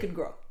course they could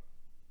grow.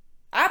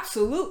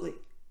 Absolutely.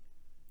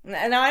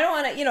 And I don't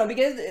want to,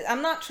 because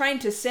I'm not trying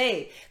to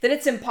say that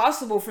it's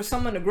impossible for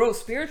someone to grow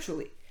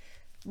spiritually.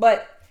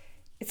 But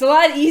it's a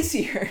lot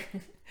easier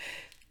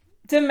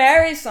to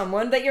marry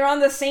someone that you're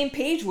on the same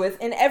page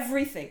with in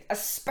everything,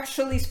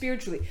 especially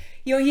spiritually.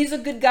 He's a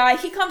good guy.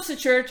 He comes to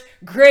church.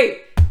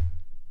 Great.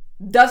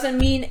 Doesn't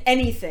mean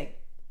anything.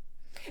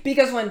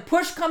 Because when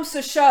push comes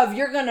to shove,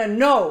 you're going to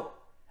know,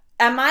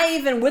 am I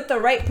even with the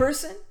right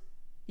person?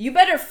 You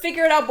better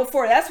figure it out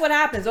before. That's what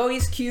happens. Oh,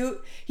 he's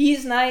cute.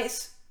 He's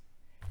nice.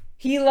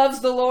 He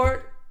loves the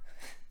Lord.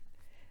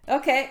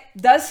 Okay,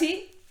 does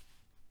he?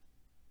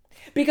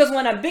 Because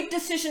when a big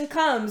decision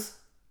comes,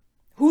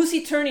 who's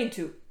he turning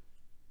to?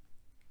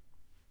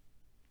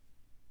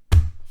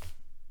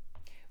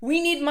 We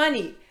need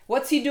money.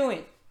 What's he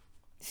doing?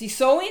 Is he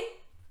sowing?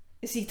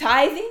 Is he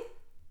tithing?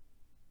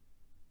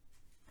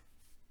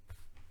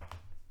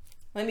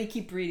 Let me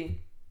keep reading.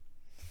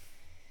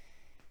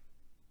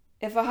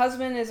 If a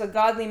husband is a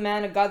godly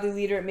man, a godly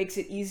leader, it makes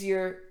it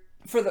easier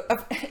for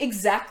the...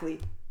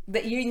 exactly.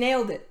 That you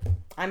nailed it.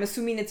 I'm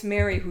assuming it's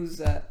Mary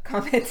who's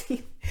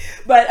commenting.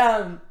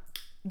 But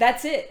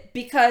that's it.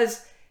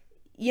 Because,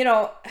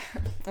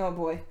 oh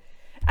boy.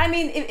 I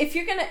mean, if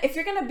you're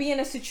gonna be in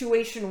a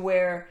situation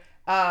where...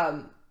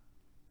 because,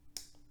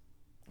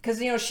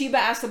 Sheba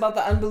asked about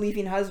the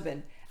unbelieving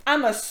husband.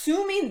 I'm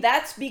assuming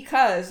that's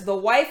because the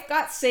wife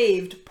got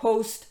saved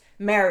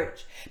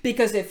post-marriage.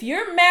 Because if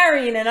you're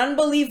marrying an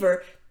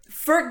unbeliever,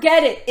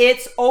 forget it.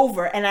 It's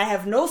over. And I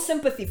have no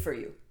sympathy for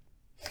you.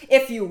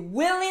 If you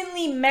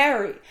willingly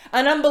marry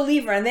an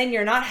unbeliever and then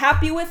you're not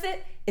happy with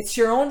it, it's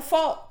your own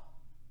fault.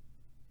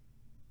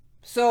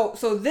 So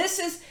this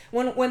is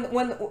when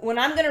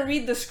I'm going to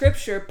read the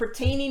scripture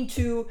pertaining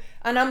to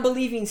an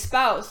unbelieving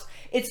spouse,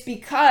 it's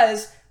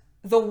because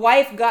the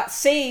wife got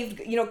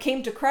saved,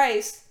 came to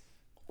Christ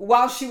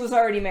while she was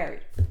already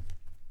married.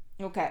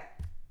 Okay.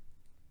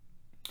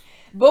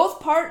 Both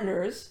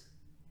partners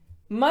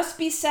must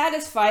be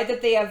satisfied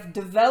that they have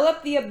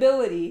developed the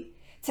ability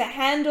to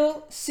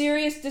handle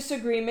serious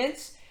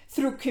disagreements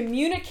through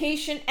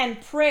communication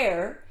and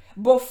prayer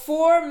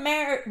before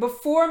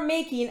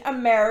making a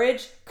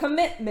marriage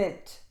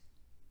commitment.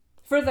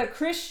 For the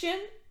Christian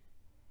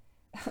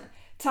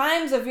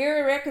Times of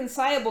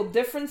irreconcilable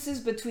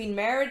differences between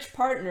marriage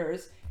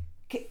partners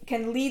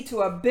can lead to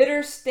a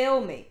bitter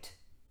stalemate.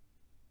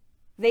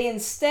 They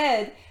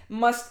instead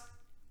must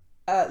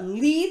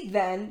lead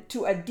then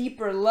to a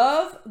deeper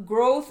love,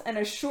 growth, and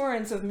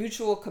assurance of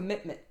mutual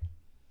commitment.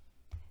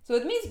 So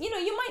it means, you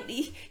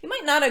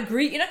might not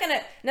agree. You're not going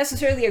to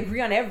necessarily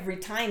agree on every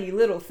tiny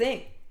little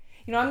thing.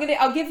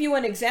 I'll give you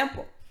an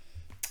example.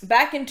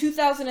 Back in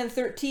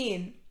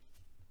 2013,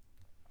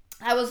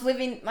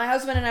 my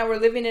husband and I were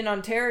living in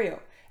Ontario,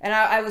 and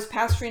I was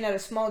pastoring at a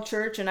small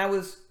church, and I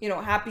was,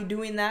 happy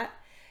doing that.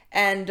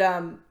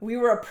 And we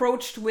were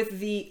approached with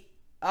the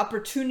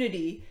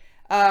opportunity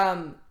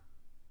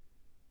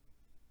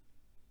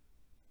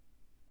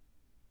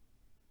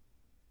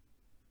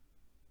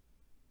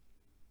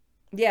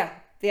yeah,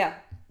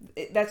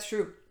 that's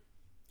true,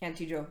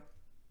 Auntie Joe.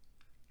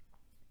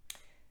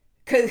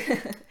 Cause,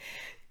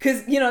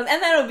 and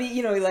that'll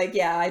be, like,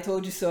 yeah, I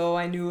told you so,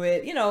 I knew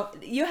it.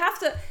 You have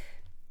to,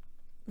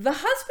 the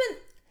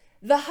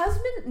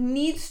husband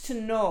needs to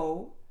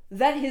know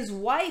that his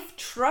wife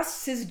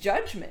trusts his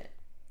judgment.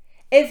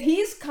 If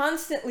he's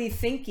constantly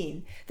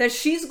thinking that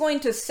she's going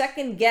to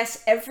second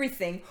guess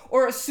everything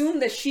or assume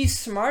that she's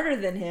smarter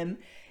than him,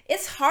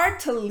 it's hard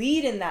to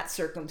lead in that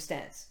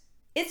circumstance.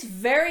 It's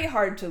very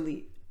hard to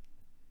lead.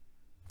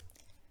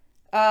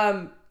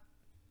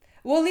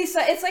 Well,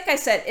 Lisa, it's like I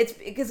said, it's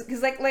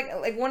because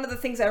like one of the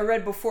things I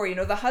read before,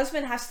 the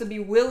husband has to be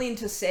willing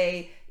to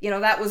say,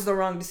 that was the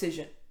wrong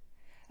decision.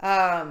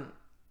 And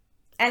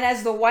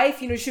as the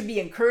wife, you should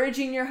be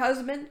encouraging your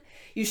husband.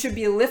 You should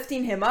be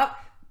lifting him up.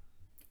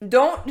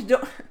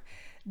 Don't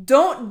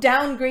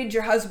downgrade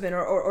your husband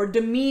or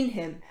demean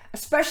him,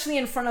 especially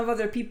in front of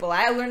other people.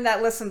 I learned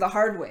that lesson the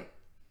hard way.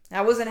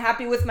 I wasn't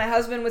happy with my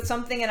husband with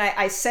something, and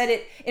I said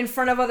it in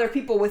front of other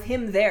people with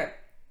him there.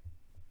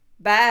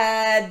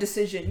 Bad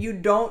decision. You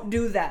don't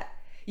do that.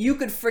 You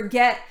could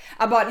forget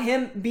about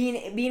him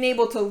being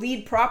able to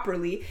lead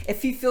properly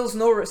if he feels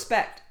no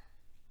respect.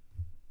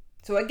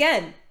 So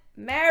again,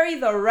 marry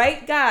the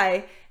right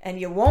guy and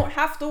you won't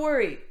have to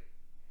worry.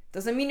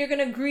 Doesn't mean you're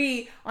going to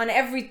agree on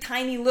every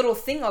tiny little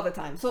thing all the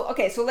time. So,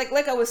 okay, so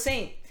like I was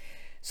saying,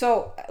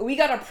 so we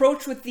got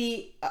approached with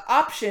the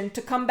option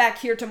to come back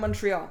here to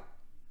Montreal.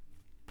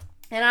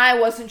 And I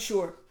wasn't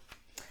sure.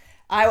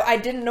 I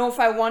didn't know if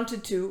I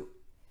wanted to.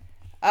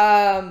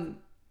 Yeah,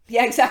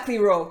 exactly,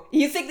 Ro.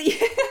 You think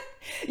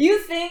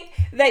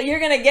that you're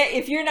going to get,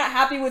 if you're not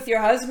happy with your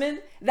husband,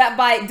 that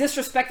by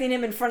disrespecting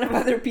him in front of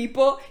other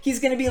people, he's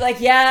going to be like,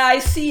 yeah, I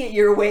see it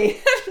your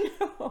way.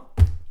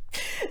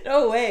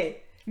 No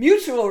way.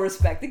 Mutual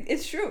respect.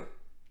 It's true.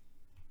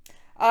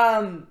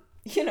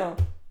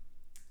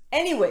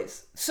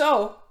 Anyways,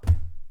 so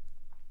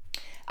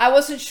I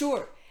wasn't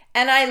sure.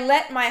 And I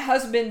let my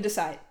husband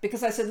decide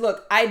because I said,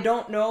 look, I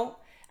don't know.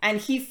 And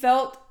he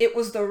felt it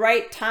was the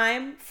right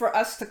time for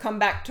us to come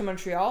back to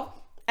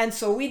Montreal. And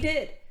so we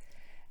did.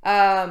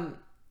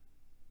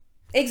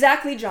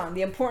 Exactly, John.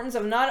 The importance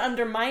of not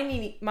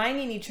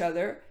undermining each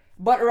other,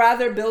 but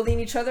rather building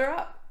each other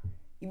up.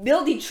 You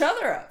build each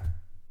other up.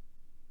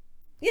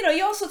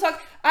 You also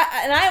talk,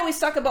 I always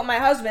talk about my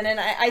husband, and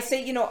I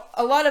say,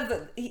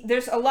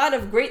 there's a lot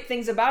of great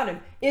things about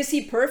him. Is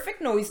he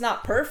perfect? No, he's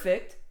not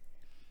perfect.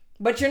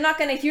 But you're not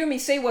going to hear me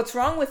say what's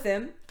wrong with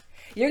him.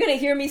 You're going to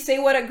hear me say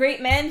what a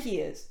great man he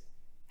is.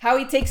 How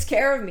he takes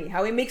care of me.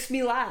 How he makes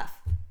me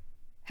laugh.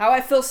 How I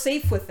feel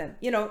safe with him.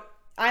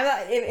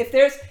 If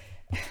there's...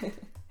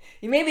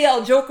 maybe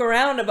I'll joke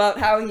around about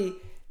how he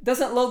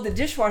doesn't load the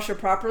dishwasher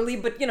properly,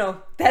 but,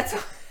 that's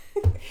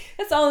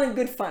all in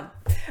good fun.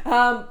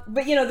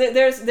 But,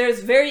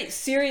 there's very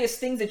serious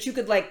things that you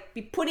could,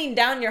 be putting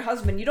down your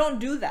husband. You don't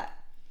do that.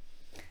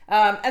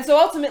 And so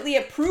ultimately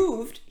it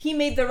proved he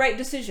made the right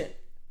decision.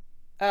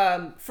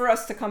 For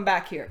us to come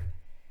back here.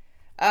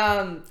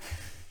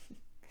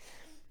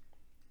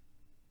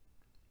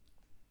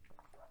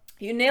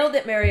 You nailed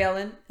it, Mary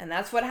Ellen, and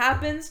that's what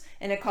happens,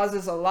 and it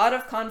causes a lot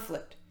of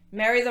conflict.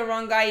 Marry the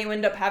wrong guy, you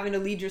end up having to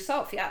lead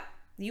yourself. Yeah,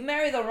 you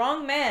marry the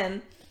wrong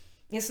man,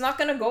 it's not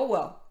going to go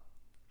well.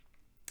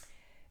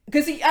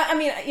 Because,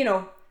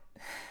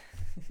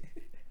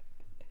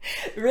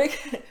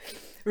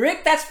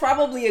 Rick, that's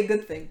probably a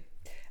good thing.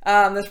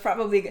 That's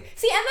probably good.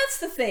 See, and that's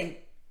the thing.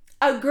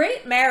 A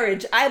great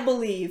marriage, I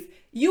believe,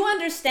 you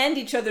understand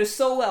each other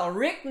so well.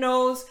 Rick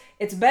knows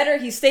it's better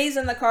he stays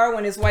in the car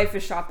when his wife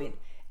is shopping.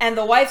 And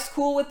the wife's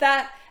cool with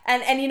that.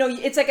 And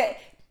it's like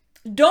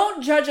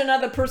don't judge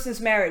another person's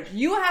marriage.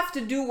 You have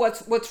to do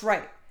what's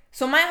right.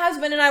 So my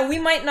husband and I, we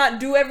might not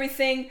do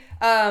everything,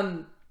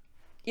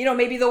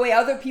 maybe the way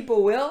other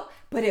people will,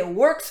 but it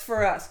works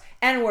for us.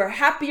 And we're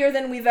happier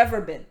than we've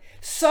ever been.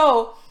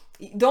 So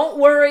don't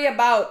worry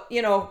about,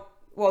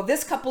 well,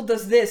 this couple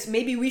does this,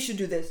 maybe we should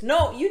do this.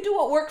 No, you do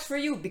what works for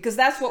you because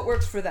that's what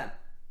works for them.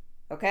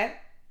 Okay?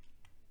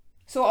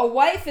 So a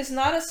wife is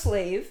not a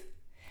slave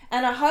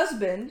and a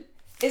husband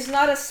is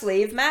not a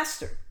slave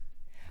master.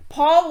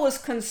 Paul was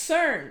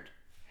concerned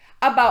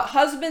about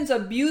husbands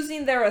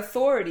abusing their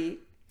authority,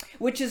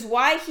 which is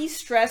why he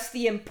stressed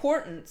the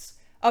importance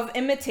of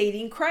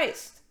imitating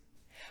Christ.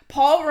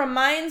 Paul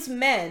reminds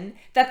men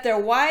that their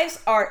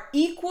wives are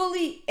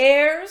equally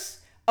heirs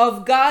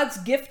of God's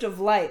gift of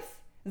life.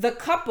 The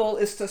couple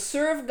is to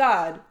serve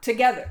God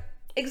together.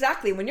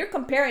 Exactly. When you're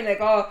comparing,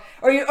 like,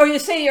 or you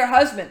say to your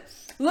husband,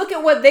 look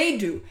at what they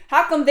do.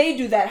 How come they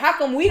do that? How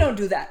come we don't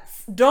do that?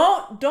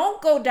 Don't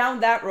go down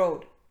that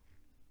road.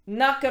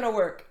 Not gonna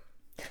work.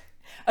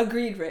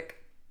 Agreed, Rick.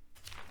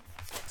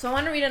 So I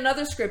want to read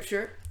another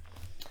scripture.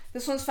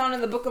 This one's found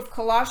in the book of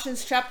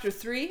Colossians chapter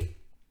 3,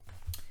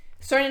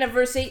 starting at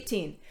verse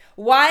 18.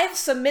 Wives,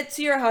 submit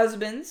to your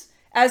husbands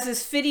as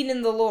is fitting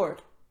in the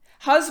Lord.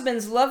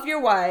 Husbands, love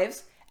your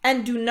wives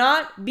and do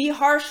not be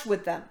harsh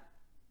with them.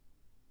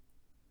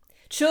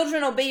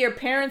 Children, obey your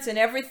parents in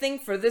everything,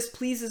 for this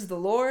pleases the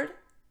Lord.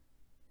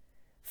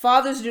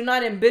 Fathers, do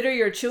not embitter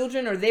your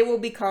children, or they will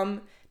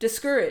become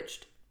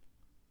discouraged.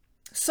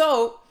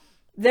 So,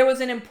 there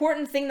was an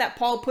important thing that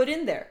Paul put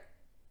in there.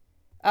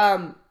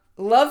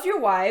 Love your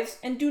wives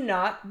and do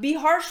not be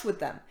harsh with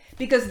them.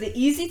 Because the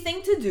easy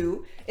thing to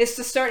do is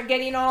to start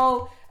getting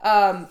all,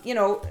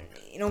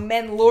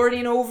 men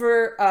lording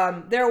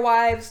over their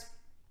wives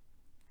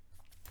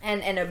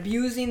and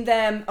abusing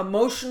them,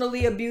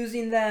 emotionally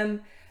abusing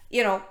them,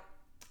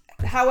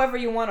 however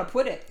you want to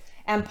put it.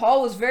 And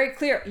Paul was very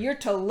clear. You're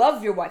to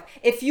love your wife.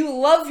 If you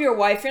love your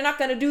wife, you're not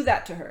going to do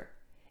that to her.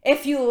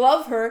 If you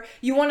love her,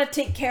 you want to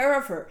take care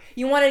of her.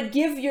 You want to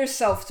give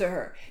yourself to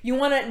her. You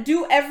want to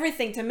do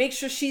everything to make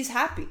sure she's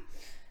happy,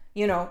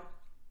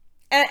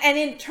 And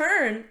in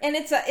turn, and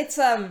it's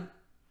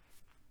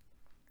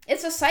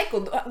a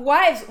cycle.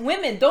 Wives,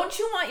 women, don't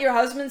you want your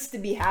husbands to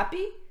be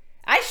happy?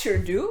 I sure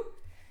do.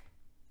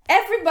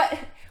 Everybody,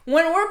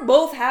 when we're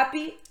both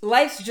happy,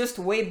 life's just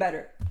way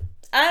better.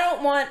 I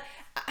don't want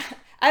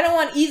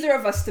either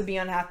of us to be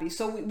unhappy.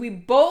 So we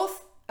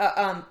both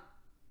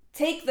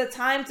take the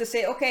time to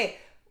say, okay,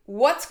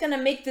 what's going to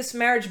make this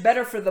marriage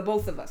better for the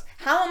both of us?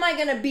 How am I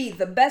going to be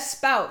the best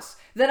spouse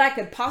that I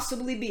could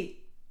possibly be?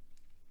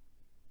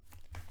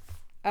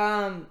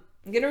 I'm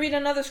going to read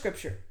another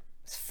scripture.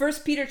 It's 1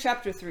 Peter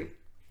chapter 3.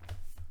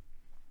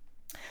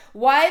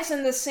 Wives,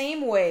 in the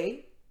same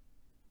way.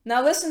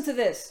 Now listen to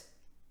this.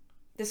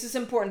 This is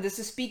important. This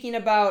is speaking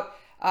about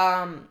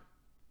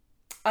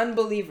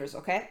unbelievers,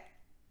 okay?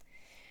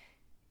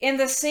 In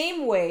the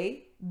same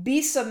way,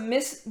 be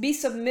submissive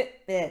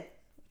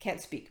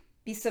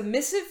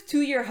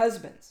to your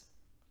husbands.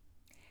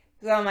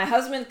 So my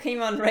husband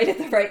came on right at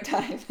the right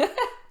time.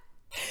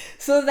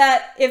 So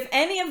that if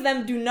any of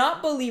them do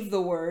not believe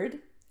the word,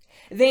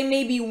 they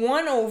may be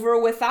won over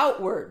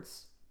without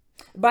words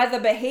by the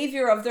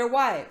behavior of their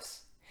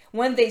wives,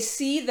 when they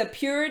see the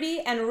purity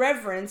and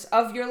reverence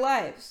of your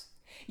lives.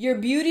 Your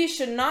beauty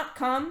should not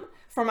come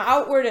from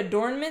outward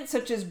adornment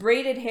such as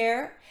braided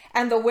hair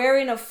and the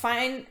wearing of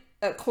fine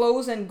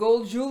clothes and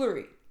gold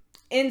jewelry.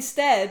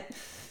 Instead,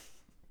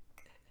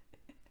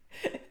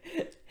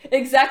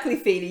 exactly,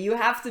 Fady, you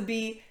have to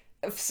be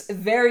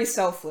very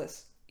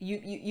selfless.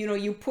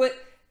 You put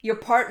your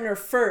partner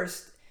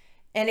first,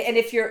 and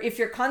if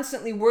you're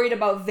constantly worried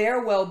about their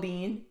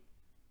well-being,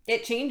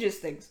 it changes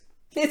things.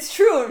 It's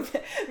true.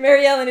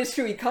 Mary Ellen, is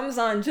true. He comes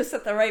on just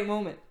at the right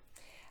moment.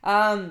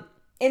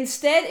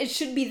 Instead, it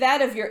should be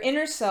that of your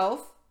inner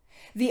self,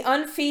 the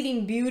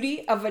unfading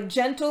beauty of a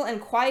gentle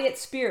and quiet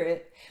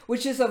spirit,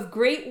 which is of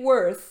great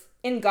worth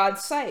in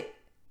God's sight.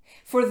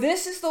 For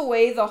this is the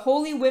way the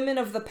holy women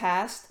of the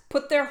past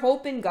put their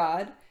hope in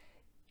God,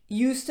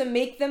 used to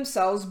make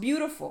themselves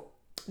beautiful.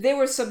 They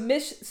were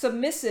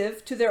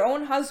submissive to their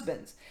own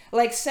husbands,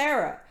 like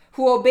Sarah,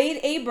 who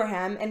obeyed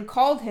Abraham and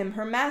called him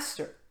her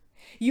master.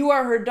 You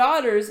are her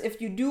daughters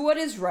if you do what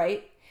is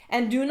right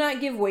and do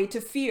not give way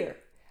to fear.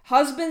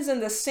 Husbands,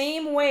 in the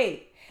same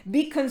way,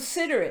 be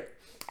considerate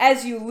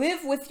as you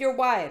live with your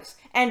wives,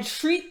 and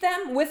treat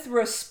them with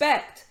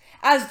respect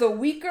as the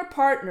weaker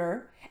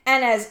partner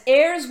and as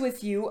heirs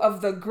with you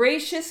of the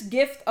gracious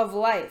gift of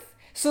life,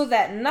 so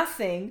that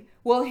nothing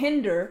will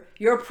hinder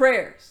your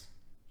prayers.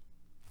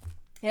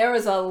 There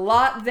is a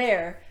lot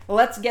there.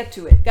 Let's get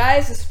to it.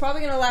 Guys, this is probably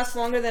going to last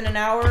longer than an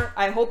hour.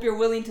 I hope you're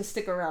willing to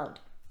stick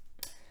around.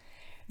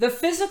 The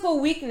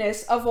physical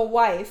weakness of a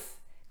wife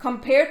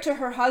compared to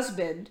her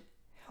husband,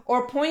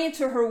 or pointing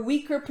to her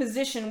weaker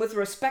position with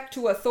respect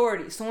to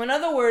authority. So in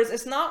other words,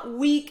 it's not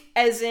weak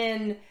as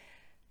in,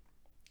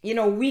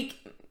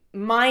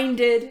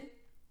 weak-minded,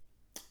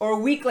 or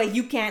weak like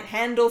you can't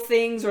handle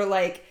things, or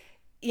like,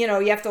 you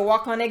have to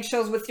walk on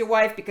eggshells with your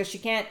wife because she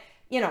can't,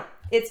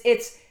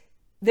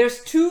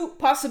 there's two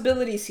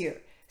possibilities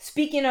here.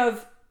 Speaking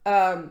of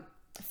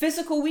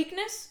physical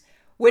weakness,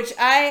 which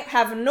I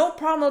have no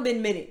problem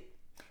admitting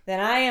that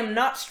I am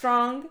not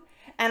strong,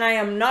 and I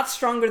am not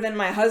stronger than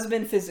my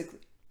husband physically.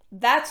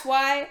 That's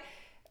why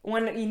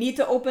when you need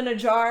to open a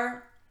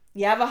jar,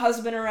 you have a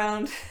husband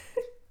around.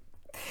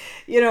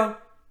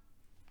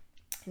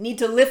 Need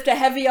to lift a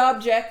heavy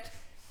object,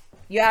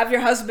 you have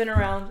your husband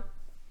around,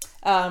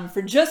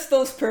 for just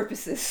those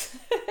purposes.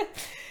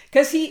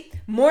 Because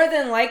more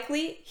than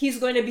likely, he's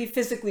going to be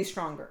physically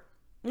stronger.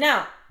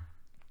 Now,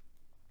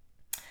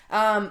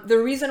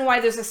 The reason why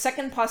there's a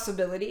second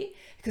possibility,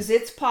 because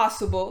it's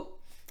possible.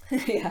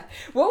 Yeah.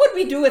 What would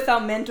we do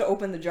without men to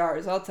open the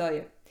jars? I'll tell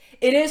you.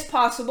 It is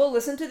possible.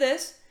 Listen to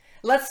this.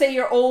 Let's say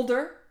you're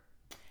older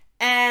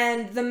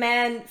and the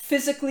man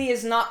physically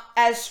is not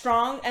as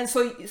strong. And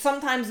so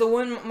sometimes the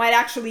woman might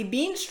actually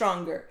be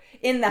stronger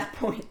in that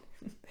point,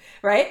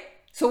 right?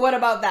 So what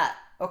about that?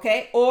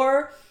 Okay.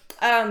 Or,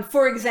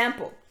 for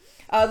example,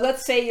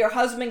 let's say your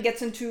husband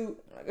gets into,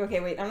 okay,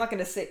 wait, I'm not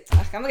going to say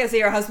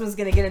your husband's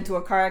going to get into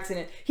a car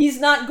accident. He's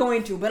not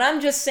going to, but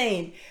I'm just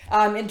saying,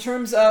 in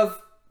terms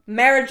of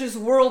marriages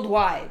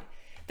worldwide,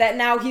 that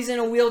now he's in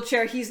a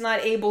wheelchair, he's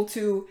not able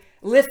to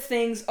lift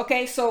things.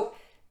 Okay, so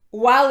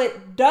while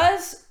it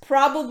does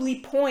probably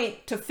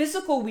point to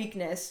physical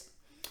weakness,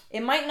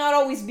 it might not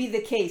always be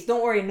the case.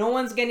 Don't worry, no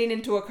one's getting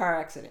into a car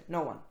accident.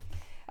 No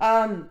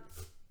one.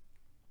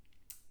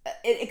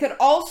 It could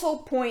also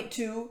point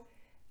to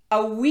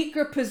a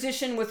weaker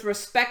position with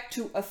respect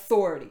to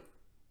authority.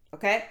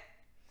 Okay?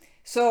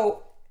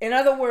 So, in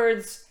other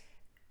words,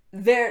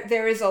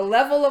 there is a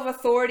level of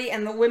authority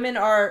and the women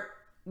are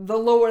the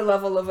lower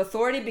level of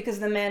authority because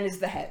the man is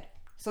the head.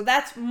 So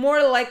that's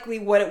more likely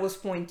what it was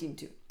pointing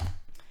to.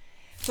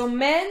 So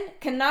men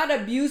cannot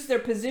abuse their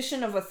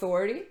position of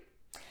authority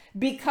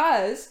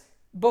because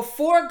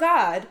before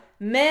God,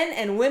 men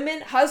and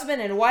women,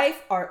 husband and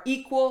wife are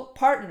equal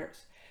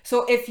partners.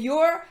 So if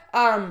you're,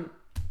 there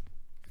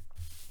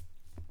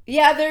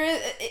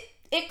is,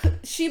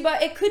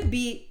 it could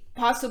be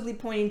possibly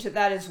pointing to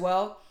that as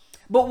well.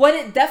 But what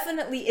it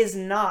definitely is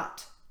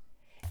not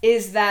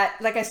is that,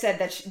 like I said,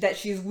 that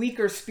she's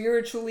weaker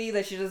spiritually,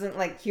 that she doesn't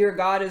like hear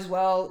God as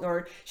well,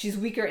 or she's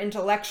weaker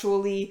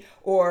intellectually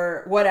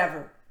or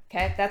whatever.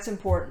 Okay, that's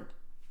important.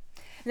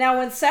 Now,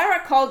 when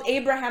Sarah called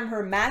Abraham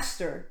her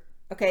master,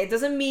 okay, it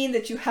doesn't mean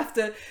that you have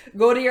to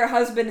go to your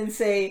husband and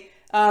say,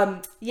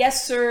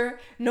 yes, sir,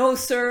 no,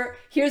 sir,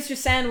 here's your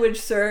sandwich,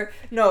 sir.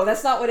 No,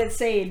 that's not what it's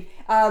saying.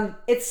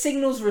 It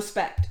signals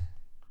respect.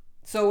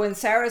 So when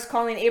Sarah's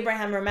calling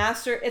Abraham her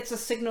master, it's a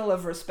signal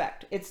of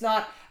respect. It's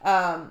not,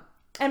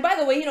 and by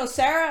the way,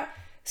 Sarah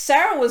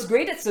was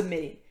great at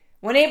submitting.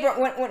 When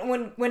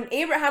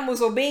Abraham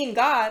was obeying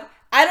God,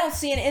 I don't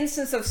see an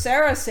instance of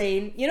Sarah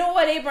saying, you know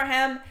what,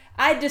 Abraham,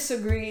 I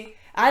disagree.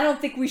 I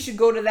don't think we should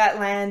go to that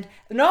land.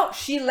 No,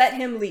 she let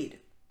him lead.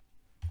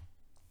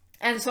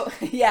 And so,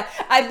 yeah,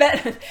 I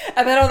bet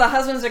all the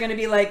husbands are going to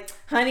be like,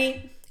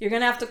 honey, you're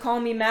going to have to call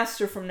me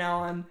master from now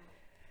on.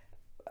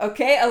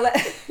 Okay,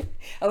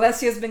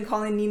 Alessia's been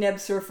calling Nineb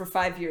sir for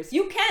 5 years.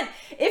 You can,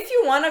 if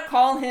you want to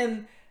call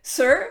him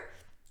sir,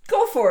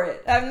 go for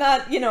it. I'm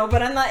not,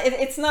 but I'm not,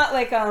 it's not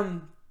like,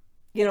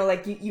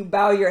 like you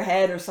bow your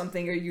head or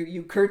something, or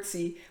you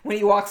curtsy when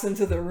he walks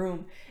into the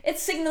room.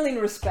 It's signaling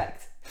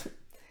respect.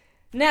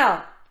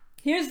 Now,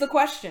 here's the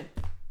question.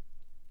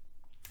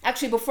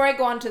 Actually, before I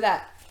go on to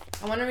that,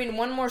 I want to read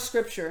one more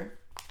scripture.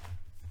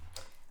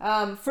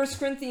 1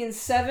 Corinthians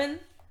 7,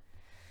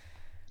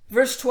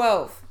 verse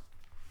 12.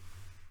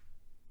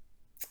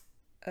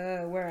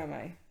 Where am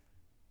I?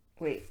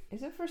 Wait,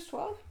 is it verse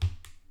 12?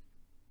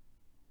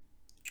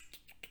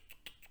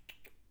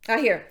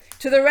 Here.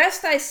 To the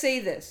rest I say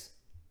this,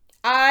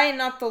 I,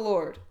 not the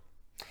Lord.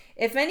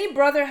 If any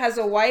brother has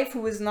a wife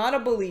who is not a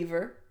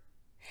believer,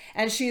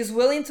 and she is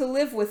willing to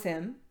live with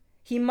him,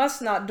 he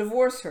must not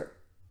divorce her.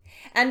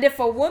 And if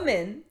a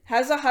woman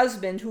has a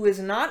husband who is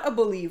not a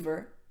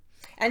believer,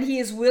 and he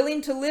is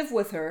willing to live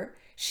with her,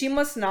 she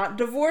must not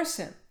divorce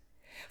him.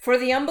 For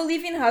the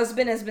unbelieving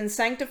husband has been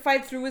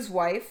sanctified through his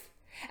wife,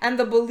 and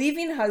the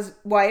believing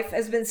wife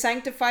has been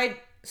sanctified,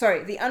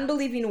 the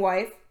unbelieving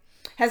wife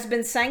has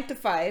been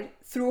sanctified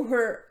through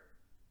her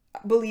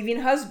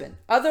believing husband.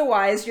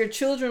 Otherwise, your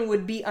children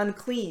would be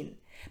unclean,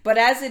 but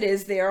as it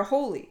is, they are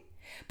holy.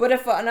 But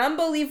if an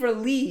unbeliever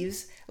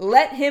leaves,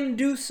 let him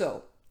do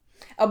so.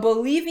 A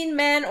believing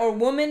man or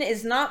woman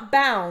is not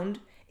bound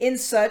in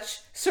such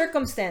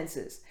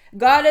circumstances.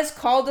 God has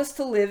called us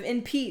to live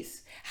in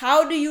peace.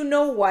 How do you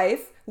know,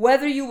 wife,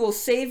 whether you will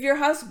save your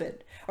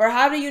husband? Or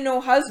how do you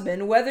know,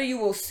 husband, whether you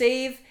will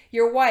save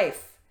your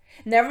wife?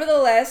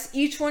 Nevertheless,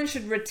 each one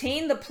should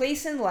retain the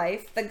place in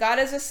life that God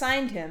has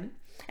assigned him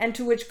and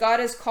to which God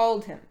has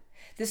called him.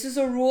 This is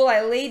a rule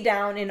I lay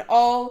down in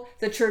all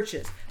the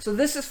churches. So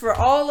this is for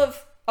all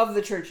of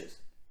the churches.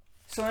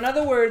 So in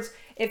other words,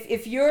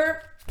 if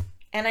you're,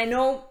 and I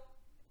know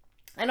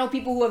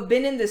people who have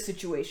been in this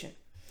situation.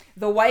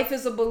 The wife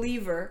is a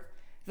believer,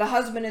 the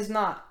husband is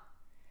not.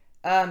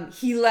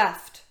 He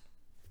left.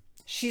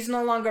 She's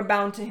no longer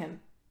bound to him.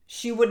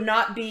 She would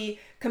not be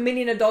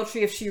committing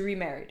adultery if she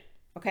remarried.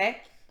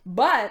 Okay?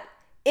 But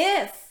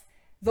if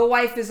the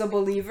wife is a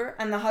believer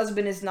and the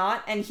husband is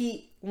not, and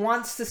he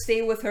wants to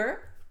stay with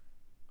her,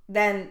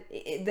 then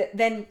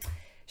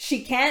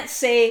she can't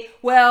say,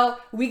 well,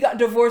 we got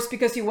divorced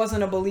because he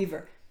wasn't a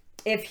believer.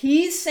 If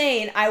he's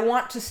saying, I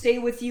want to stay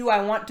with you,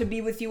 I want to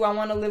be with you, I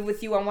want to live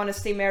with you, I want to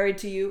stay married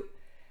to you,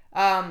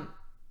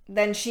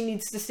 then she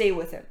needs to stay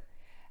with him.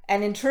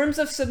 And in terms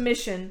of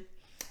submission,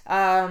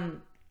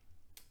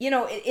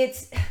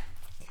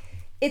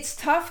 it's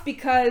tough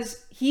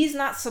because he's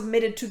not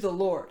submitted to the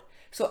Lord.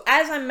 So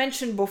as I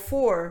mentioned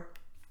before,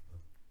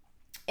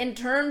 in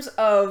terms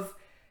of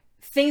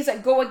things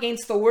that go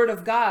against the word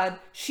of God,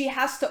 she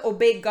has to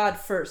obey God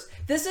first.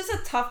 It's a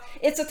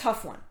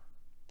tough one.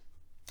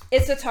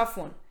 It's a tough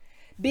one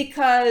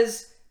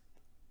because,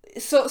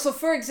 so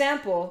for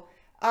example,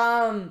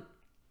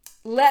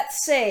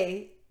 let's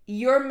say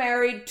you're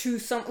married to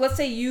let's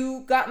say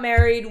you got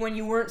married when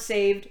you weren't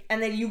saved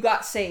and then you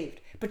got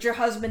saved, but your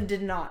husband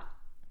did not.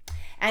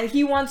 And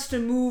he wants to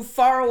move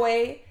far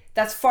away,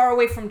 that's far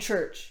away from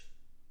church.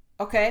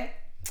 Okay?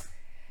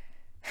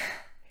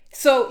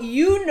 So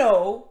you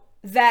know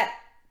that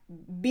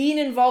being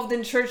involved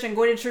in church and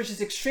going to church is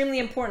extremely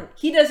important.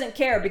 He doesn't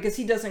care because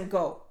he doesn't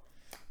go.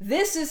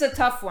 This is a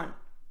tough one.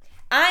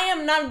 I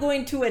am not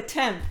going to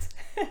attempt.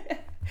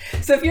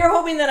 So if you're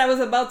hoping that I was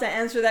about to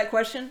answer that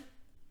question,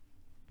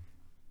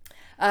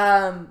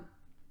 no,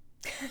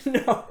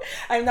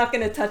 I'm not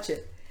going to touch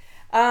it.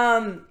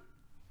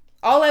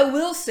 All I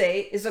will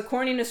say is,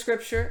 according to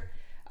scripture,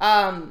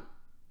 the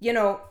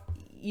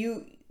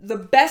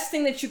best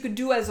thing that you could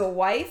do as a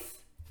wife,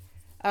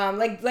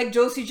 like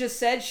Josie just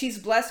said, she's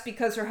blessed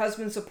because her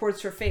husband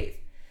supports her faith.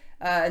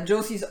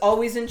 Josie's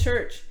always in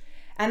church.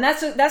 And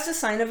that's a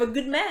sign of a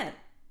good man.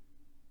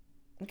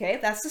 Okay,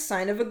 that's the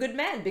sign of a good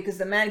man, because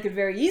the man could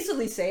very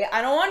easily say,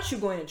 I don't want you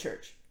going to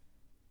church.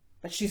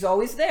 But she's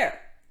always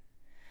there.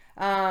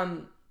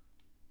 Auntie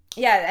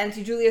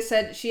Julia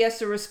said she has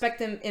to respect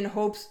him in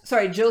hopes.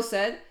 Sorry, Jill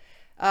said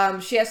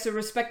she has to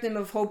respect him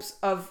of hopes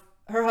of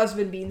her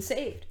husband being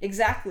saved.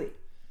 Exactly.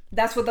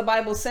 That's what the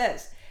Bible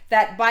says.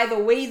 That by the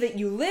way that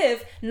you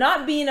live,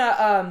 not being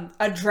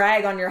a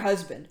drag on your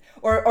husband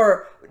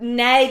or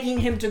nagging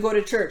him to go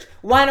to church.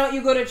 Why don't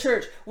you go to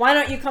church? Why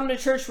don't you come to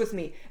church with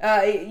me?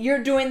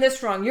 You're doing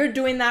this wrong. You're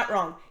doing that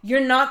wrong.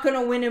 You're not going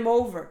to win him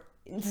over.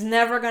 It's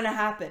never going to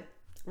happen.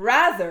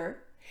 Rather,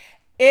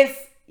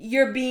 if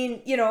you're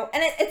being,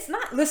 and it's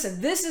not,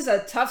 listen, this is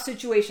a tough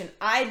situation.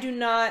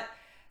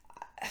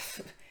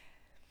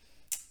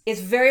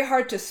 It's very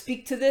hard to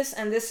speak to this.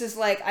 And this is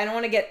like, I don't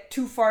want to get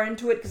too far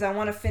into it because I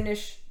want to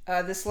finish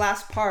this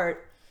last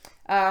part.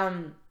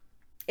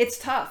 It's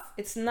tough.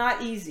 It's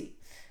not easy.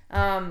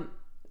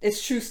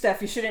 It's true,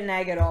 Steph. You shouldn't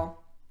nag at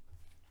all.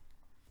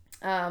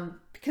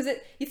 Because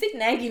you think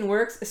nagging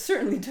works? It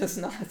certainly does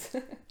not.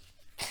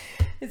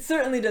 It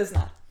certainly does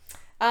not.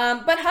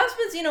 But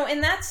husbands,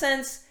 in that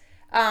sense,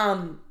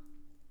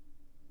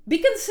 be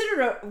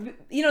considerate of,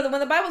 when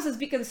the Bible says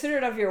be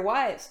considerate of your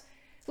wives.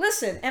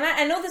 Listen, and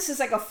I know this is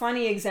like a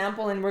funny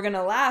example and we're going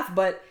to laugh,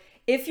 but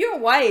if your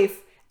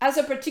wife has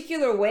a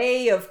particular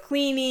way of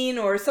cleaning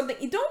or something,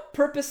 you don't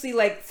purposely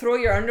like throw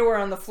your underwear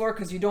on the floor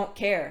because you don't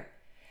care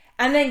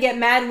and then get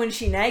mad when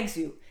she nags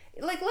you.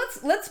 Like,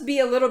 let's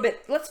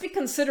be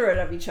considerate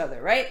of each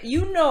other, right?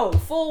 You know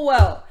full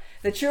well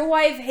that your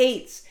wife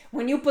hates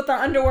when you put the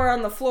underwear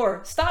on the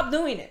floor. Stop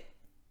doing it.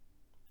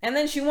 And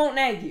then she won't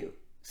nag you.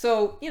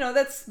 So,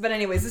 but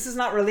anyways, this is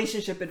not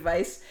relationship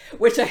advice,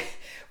 which I'd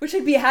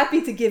be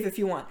happy to give if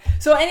you want.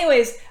 So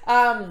anyways,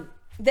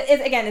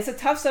 again, it's a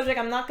tough subject.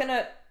 I'm not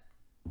gonna,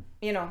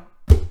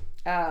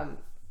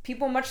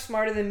 people much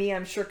smarter than me,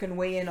 I'm sure, can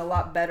weigh in a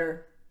lot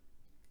better.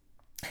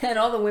 And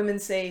all the women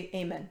say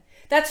amen.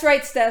 That's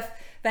right, Steph.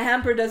 The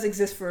hamper does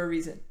exist for a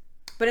reason.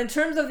 But in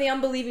terms of the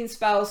unbelieving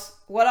spouse,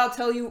 what I'll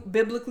tell you,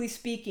 biblically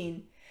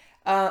speaking,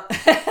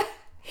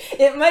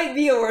 it might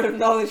be a word of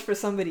knowledge for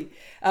somebody.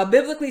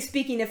 Biblically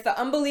speaking, if the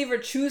unbeliever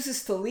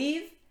chooses to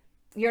leave,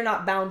 you're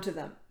not bound to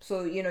them.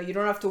 So, you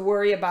don't have to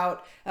worry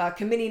about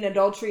committing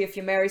adultery if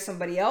you marry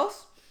somebody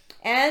else.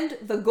 And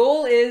the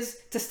goal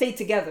is to stay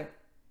together.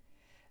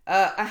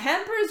 A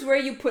hamper is where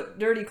you put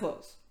dirty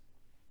clothes.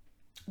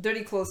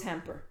 Dirty clothes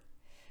hamper.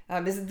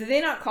 Do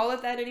they not call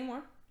it that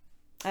anymore?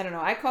 I don't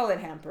know. I call it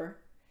hamper.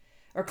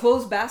 Or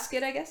clothes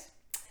basket, I guess.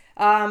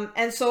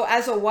 And so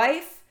as a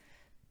wife,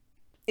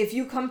 if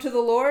you come to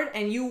the Lord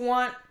and you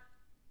want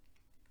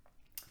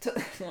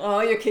to,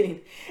 oh, you're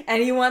kidding.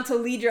 And you want to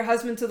lead your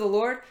husband to the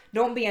Lord,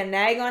 don't be a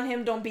nag on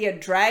him. Don't be a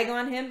drag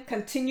on him.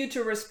 Continue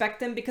to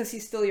respect him because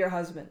he's still your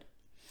husband.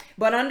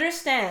 But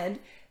understand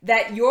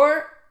that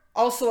you're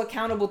also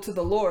accountable to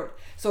the Lord.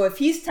 So if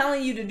he's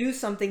telling you to do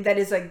something that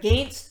is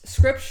against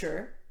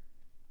scripture,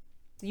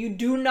 you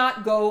do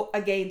not go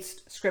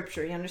against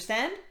scripture. You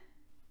understand?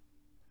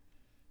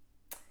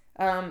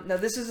 Now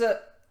this is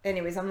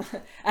anyways, I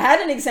had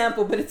an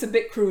example, but it's a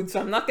bit crude, so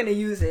I'm not going to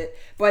use it.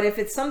 But if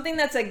it's something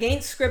that's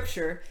against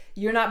scripture,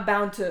 you're not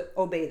bound to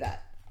obey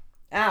that.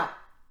 Now,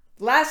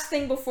 last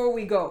thing before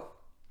we go.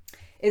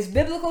 Is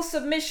biblical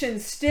submission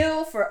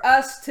still for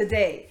us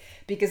today?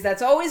 Because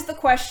that's always the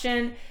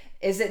question.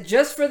 Is it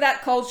just for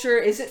that culture?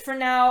 Is it for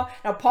now?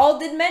 Now, Paul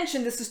did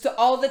mention this is to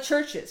all the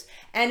churches.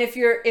 And if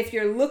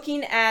you're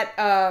looking at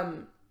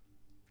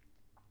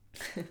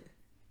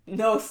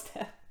no,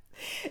 Steph.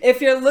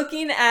 If you're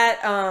looking at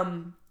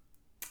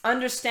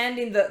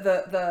understanding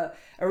the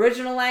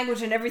original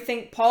language and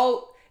everything,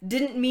 Paul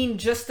didn't mean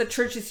just the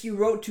churches he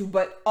wrote to,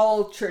 but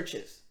all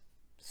churches.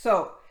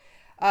 So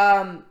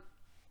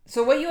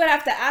So what you would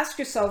have to ask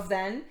yourself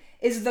then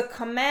is the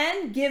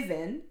command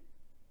given.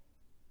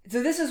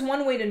 So this is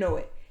one way to know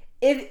it.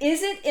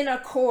 Is it in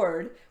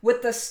accord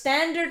with the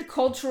standard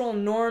cultural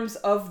norms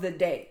of the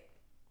day?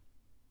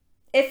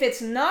 If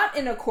it's not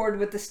in accord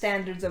with the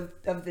standards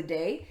of the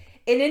day,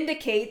 it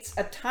indicates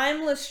a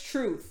timeless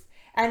truth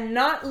and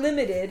not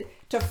limited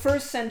to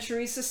first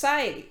century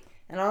society.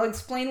 And I'll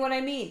explain what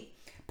I mean.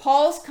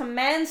 Paul's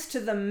commands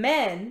to the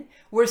men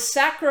were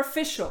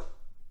sacrificial,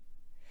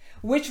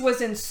 which was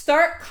in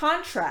stark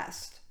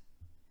contrast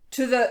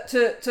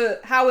to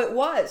how it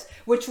was,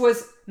 which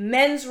was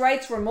men's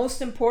rights were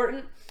most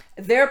important.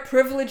 Their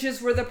privileges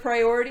were the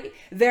priority.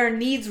 Their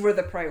needs were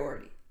the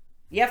priority.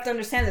 You have to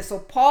understand this. So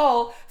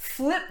Paul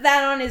flipped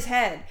that on his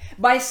head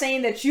by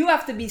saying that you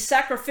have to be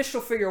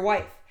sacrificial for your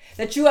wife,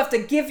 that you have to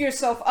give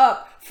yourself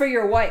up for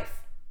your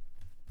wife.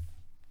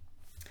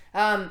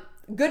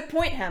 Good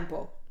point,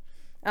 Hampo.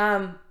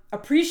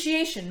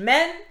 Appreciation.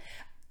 Men,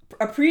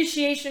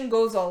 appreciation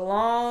goes a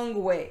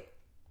long way.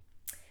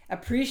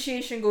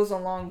 Appreciation goes a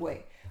long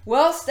way.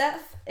 Well,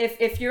 Steph,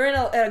 if you're in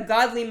a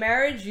godly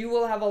marriage, you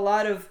will have a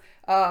lot of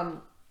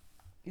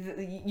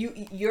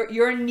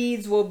your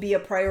needs will be a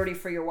priority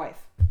for your wife.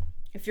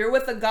 If you're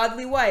with a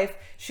godly wife,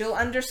 she'll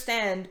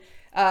understand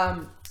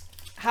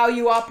how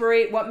you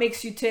operate, what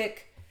makes you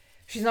tick.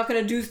 She's not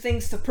going to do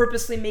things to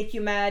purposely make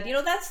you mad.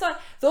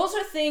 Those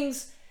are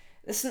things,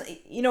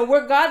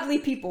 we're godly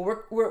people.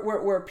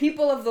 We're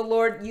people of the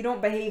Lord. You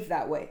don't behave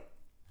that way.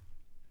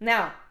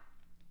 Now,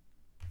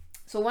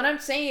 so what I'm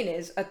saying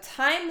is a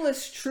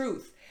timeless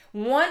truth.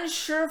 One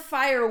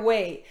surefire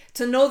way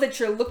to know that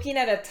you're looking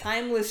at a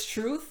timeless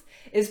truth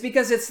is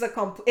because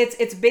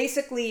it's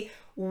basically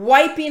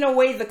wiping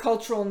away the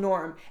cultural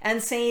norm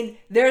and saying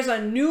there's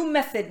a new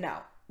method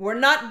now. We're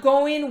not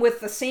going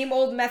with the same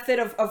old method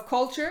of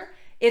culture.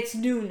 It's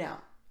new now.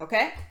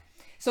 Okay?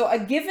 So a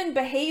given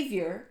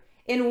behavior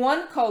in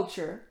one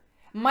culture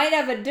might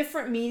have a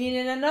different meaning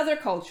in another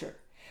culture.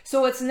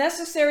 So it's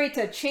necessary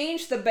to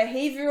change the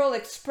behavioral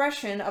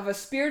expression of a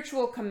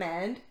spiritual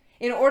command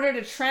in order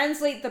to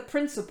translate the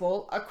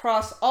principle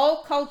across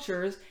all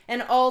cultures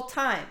and all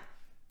time.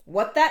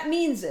 What that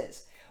means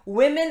is,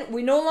 women,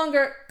 we no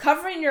longer,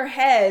 covering your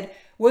head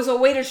was a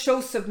way to show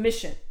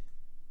submission.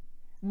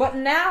 But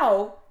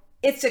now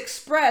it's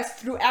expressed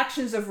through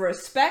actions of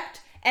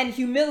respect and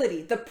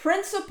humility. The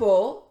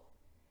principle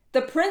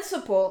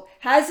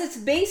has its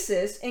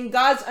basis in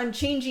God's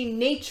unchanging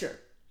nature.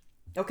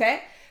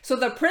 Okay? So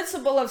the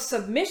principle of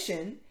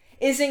submission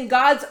is in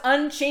God's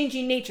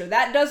unchanging nature.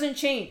 That doesn't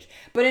change.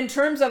 But in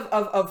terms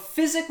of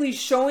physically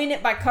showing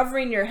it by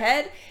covering your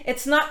head,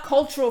 it's not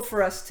cultural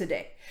for us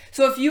today.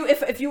 So if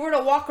you were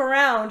to walk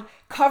around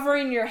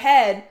covering your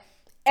head,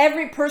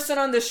 every person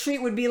on the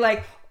street would be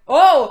like,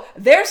 oh,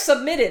 they're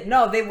submitted.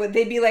 No,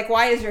 they'd be like,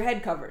 why is your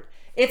head covered?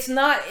 It's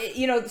not,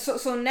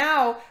 so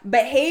now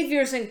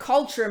behaviors and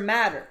culture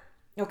matter.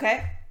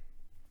 Okay?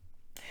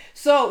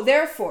 So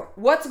therefore,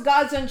 what's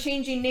God's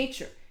unchanging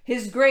nature?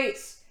 His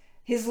grace,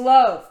 His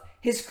love,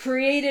 His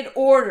created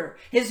order,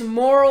 His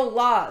moral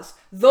laws.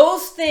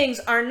 Those things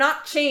are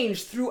not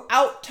changed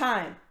throughout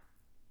time.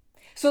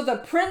 So the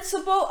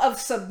principle of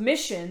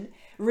submission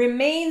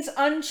remains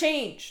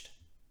unchanged.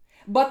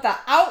 But the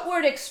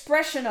outward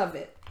expression of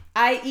it,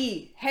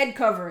 i.e. head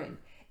covering,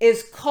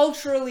 is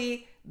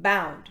culturally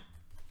bound.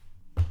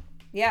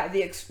 Yeah,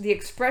 the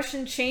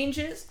expression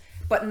changes,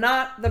 but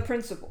not the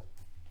principle.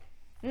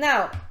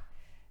 Now,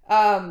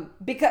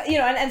 because,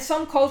 and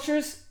some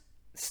cultures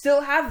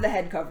still have the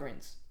head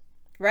coverings,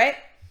 right?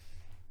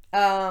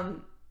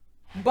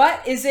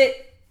 But is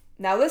it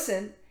a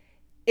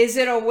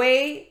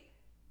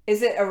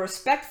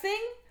respect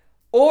thing,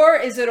 or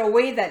is it a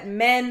way that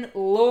men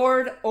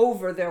lord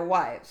over their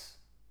wives?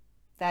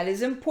 That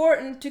is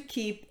important to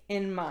keep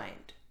in mind.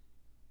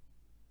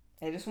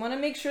 I just want to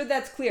make sure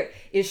that's clear.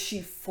 Is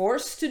she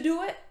forced to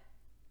do it?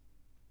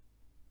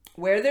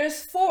 Where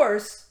there's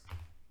force,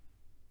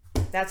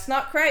 that's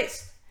not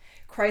Christ.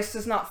 Christ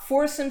does not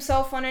force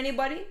himself on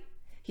anybody.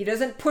 He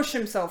doesn't push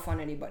himself on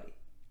anybody.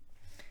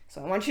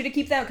 So I want you to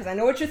keep that, because I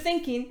know what you're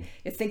thinking.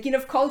 You're thinking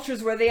of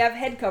cultures where they have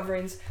head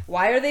coverings.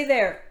 Why are they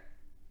there?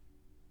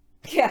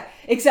 Yeah,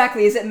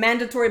 exactly. Is it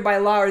mandatory by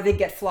law or they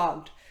get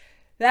flogged?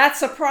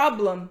 That's a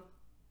problem.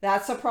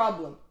 That's a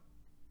problem.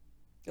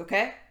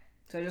 Okay?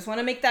 So I just want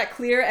to make that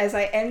clear as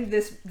I end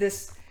this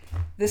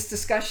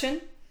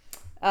discussion.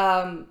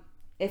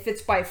 If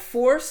it's by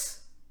force,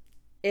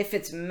 if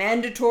it's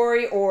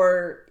mandatory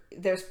or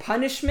there's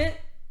punishment,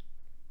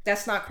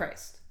 that's not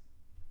Christ.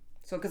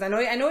 So, because I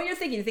know what you're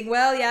thinking. You think,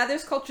 well, yeah,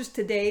 there's cultures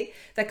today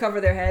that cover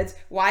their heads.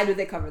 Why do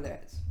they cover their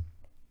heads?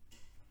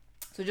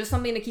 So just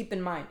something to keep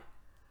in mind.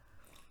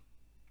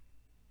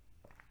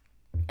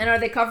 And are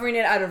they covering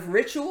it out of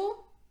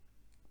ritual?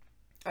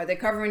 Are they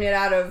covering it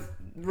out of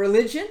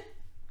religion?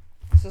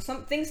 So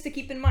some things to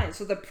keep in mind.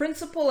 So the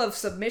principle of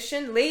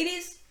submission,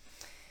 ladies,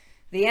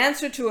 the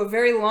answer to a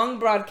very long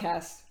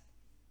broadcast,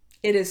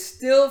 it is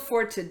still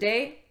for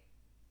today.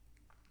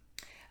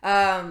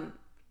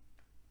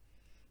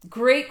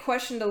 Great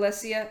question,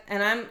 Alessia.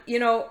 And I'm,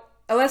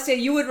 Alessia,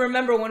 you would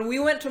remember when we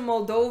went to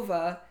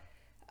Moldova,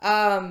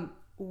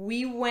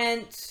 we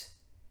went...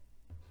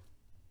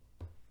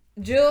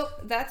 Jill,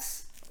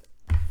 that's...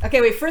 Okay,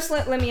 wait, first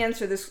let me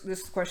answer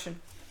this question.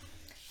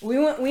 We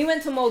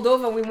went to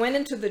Moldova, we went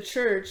into the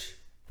church,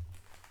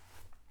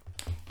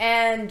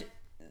 and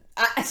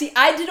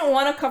I didn't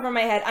want to cover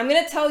my head. I'm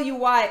going to tell you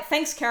why.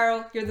 Thanks,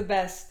 Carol, you're the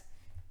best.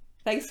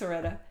 Thanks,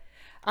 Loretta.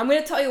 I'm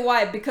going to tell you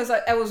why, because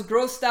I was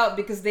grossed out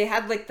because they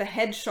had like the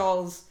head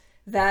shawls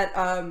that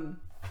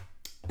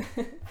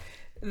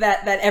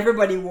that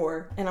everybody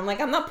wore, and I'm like,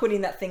 I'm not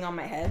putting that thing on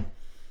my head.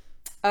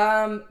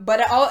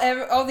 But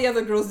all the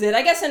other girls did.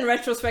 I guess in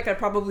retrospect, I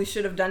probably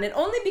should have done it,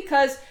 only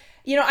because,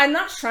 you know, I'm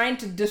not trying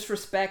to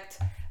disrespect.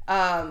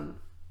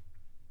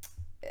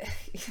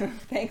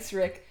 Thanks,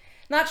 Rick.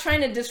 Not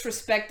trying to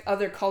disrespect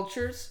other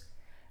cultures.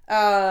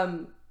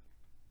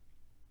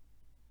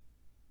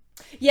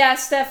 Yeah,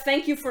 Steph,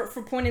 thank you for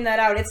pointing that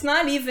out. It's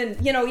not even,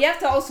 you know, you have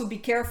to also be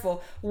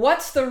careful.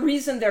 What's the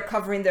reason they're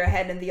covering their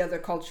head in the other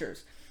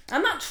cultures?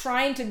 I'm not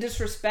trying to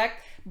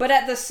disrespect, but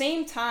at the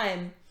same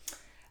time,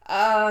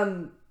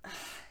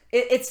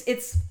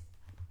 it's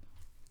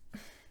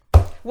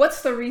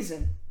what's the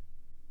reason?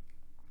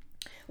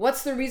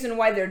 What's the reason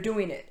why they're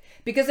doing it?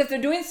 Because if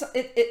they're doing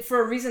it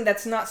for a reason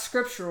that's not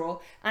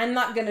scriptural, I'm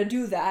not going to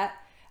do that.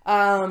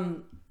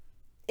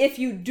 If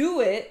you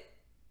do it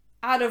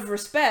out of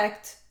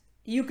respect,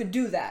 you could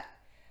do that.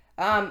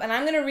 And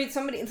I'm going to read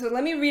somebody. So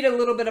let me read a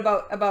little bit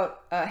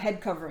about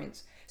head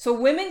coverings. So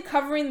women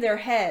covering their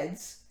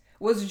heads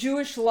was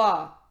Jewish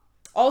law,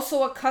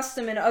 also a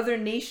custom in other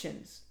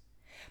nations.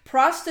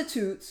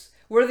 Prostitutes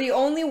were the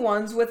only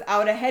ones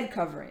without a head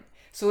covering.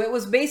 So it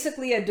was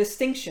basically a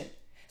distinction.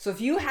 So if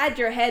you had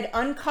your head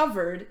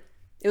uncovered,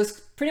 it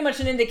was pretty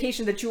much an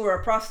indication that you were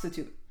a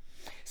prostitute.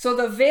 So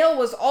the veil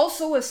was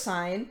also a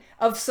sign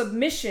of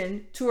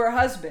submission to her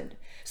husband.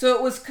 So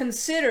it was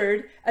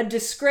considered a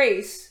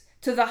disgrace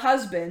to the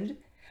husband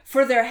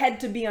for their head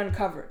to be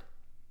uncovered.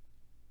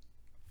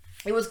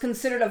 It was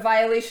considered a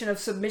violation of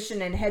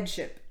submission and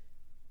headship.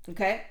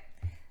 Okay?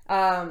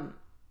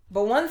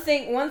 But one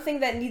thing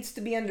that needs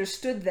to be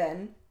understood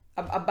then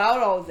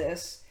about all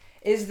this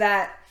is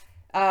that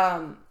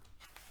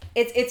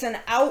it's an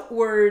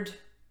outward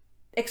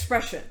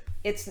expression.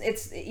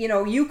 It's you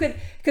know, you could,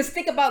 because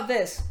think about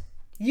this.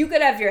 You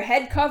could have your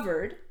head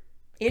covered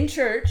in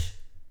church,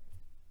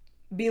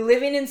 be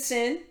living in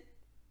sin,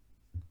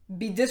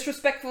 be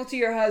disrespectful to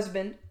your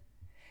husband,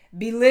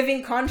 be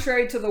living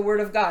contrary to the word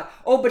of God.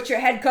 Oh, but your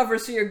head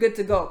covered, so you're good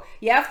to go.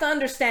 You have to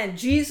understand,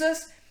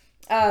 Jesus,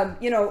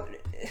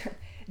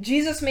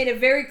 Jesus made it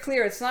very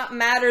clear. It's not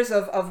matters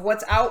of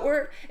what's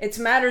outward. It's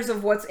matters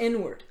of what's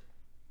inward.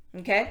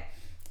 Okay?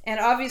 And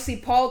obviously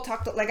Paul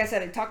talked, like I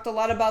said, he talked a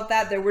lot about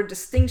that. There were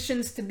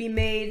distinctions to be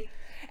made.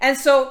 And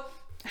so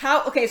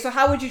how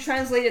would you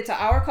translate it to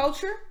our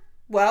culture?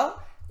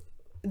 Well,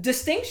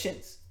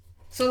 distinctions.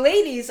 So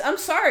ladies, I'm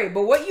sorry,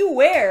 but what you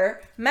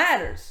wear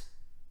matters.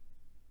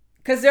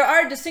 Because there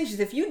are distinctions.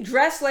 If you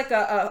dress like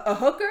a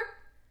hooker,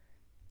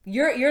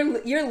 you're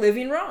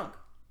living wrong.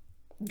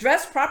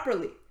 Dress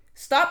properly.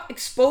 Stop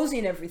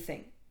exposing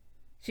everything.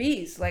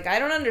 Jeez, like, I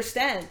don't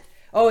understand.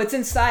 Oh, it's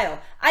in style.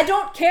 I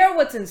don't care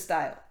what's in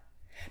style.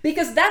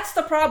 Because that's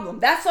the problem.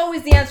 That's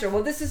always the answer.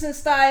 Well, this is in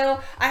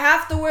style. I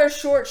have to wear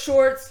short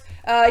shorts,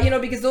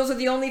 because those are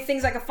the only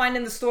things I can find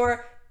in the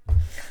store.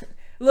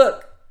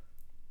 Look.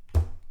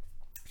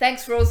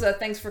 Thanks, Rosa.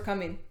 Thanks for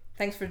coming.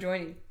 Thanks for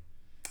joining.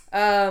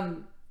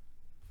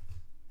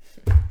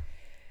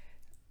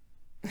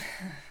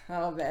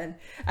 Oh man,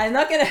 I'm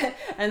not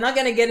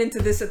gonna get into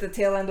this at the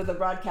tail end of the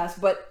broadcast,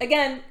 but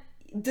again,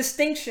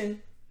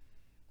 distinction.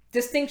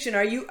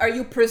 Are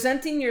you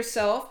presenting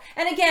yourself?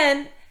 And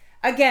again,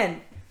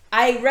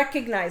 I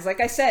recognize, like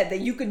I said,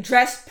 that you could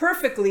dress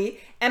perfectly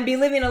and be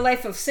living a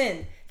life of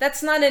sin.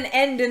 That's not an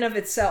end in of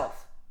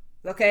itself.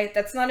 Okay,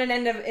 that's not an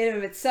end in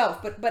of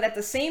itself. But at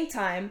the same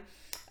time,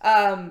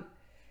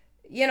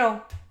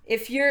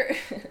 if you're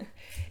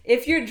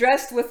if you're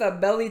dressed with a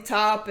belly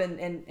top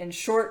and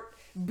short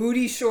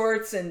booty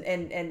shorts and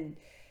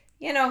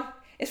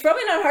it's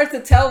probably not hard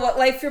to tell what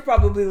life you're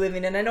probably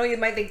living in. I know you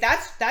might think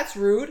that's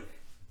rude.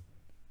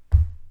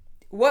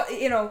 What,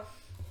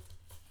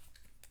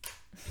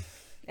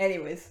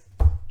 anyways,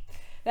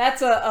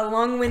 that's a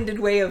long-winded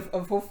way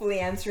of hopefully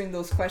answering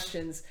those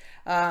questions.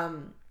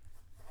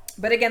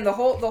 But again, the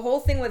whole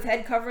thing with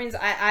head coverings,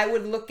 I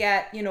would look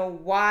at,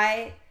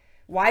 why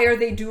are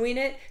they doing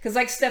it? Because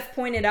like Steph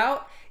pointed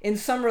out, in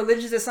some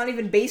religions, it's not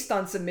even based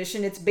on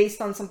submission. It's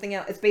based on something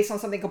else. It's based on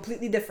something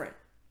completely different.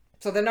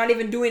 So they're not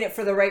even doing it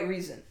for the right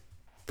reason.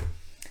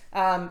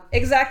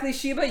 Exactly,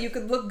 Sheba. You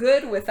could look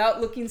good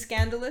without looking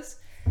scandalous.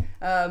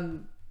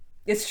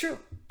 It's true.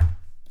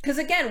 Because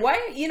again,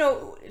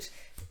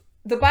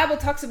 the Bible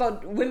talks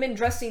about women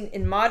dressing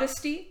in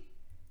modesty.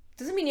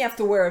 Doesn't mean you have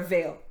to wear a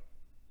veil.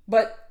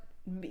 But,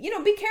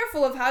 be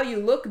careful of how you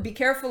look. Be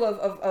careful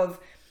of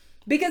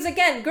because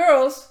again,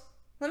 girls,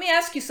 let me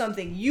ask you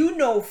something. You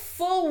know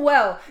full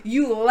well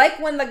you like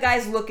when the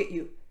guys look at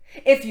you.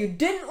 If you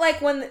didn't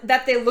like when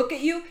that they look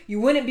at you, you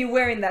wouldn't be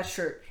wearing that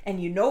shirt,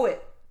 and you know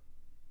it.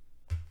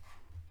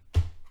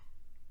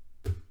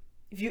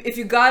 If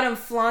you got them,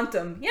 flaunt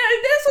them. Yeah,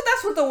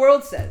 that's what the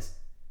world says.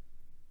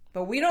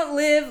 But we don't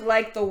live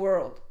like the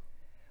world.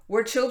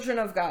 We're children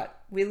of God.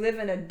 We live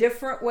in a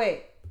different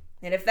way.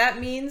 And if that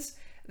means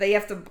that you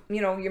have to,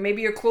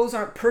 maybe your clothes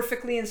aren't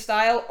perfectly in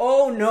style,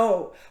 oh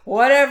no,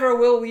 whatever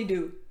will we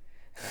do?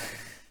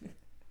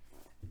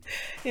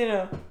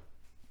 Yeah.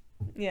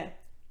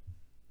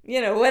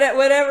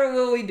 Whatever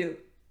will we do?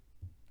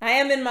 I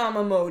am in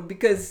mama mode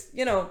because,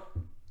 we gotta,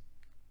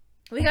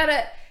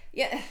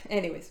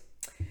 anyways.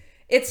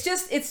 If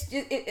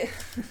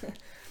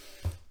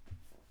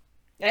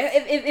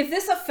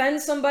this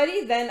offends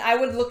somebody, then I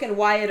would look at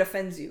why it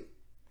offends you.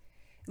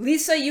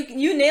 Lisa,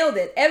 you nailed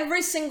it.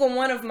 Every single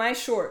one of my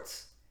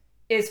shorts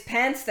is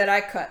pants that I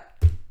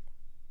cut.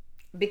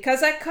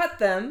 Because I cut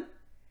them,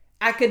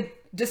 I could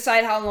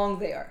decide how long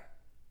they are.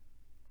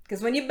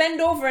 Because when you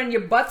bend over and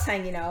your butt's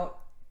hanging out,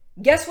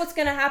 guess what's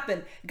going to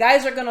happen?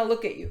 Guys are going to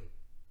look at you.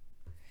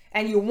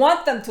 And you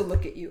want them to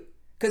look at you.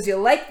 Because you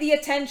like the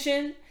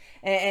attention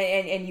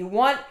and you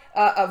want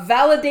a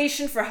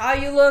validation for how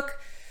you look.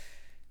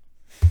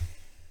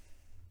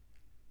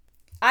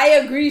 I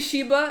agree,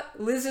 Sheba.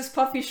 Liz's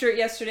puffy shirt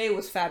yesterday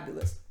was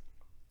fabulous.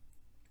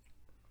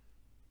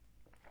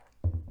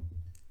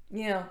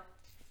 And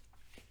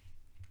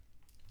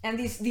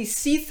these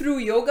see-through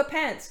yoga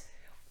pants.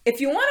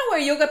 If you want to wear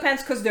yoga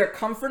pants because they're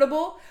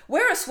comfortable,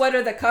 wear a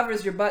sweater that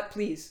covers your butt,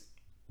 please.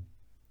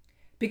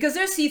 Because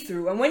they're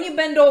see-through. And when you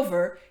bend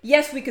over,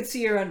 yes, we could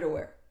see your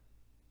underwear.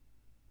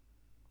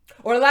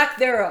 Or lack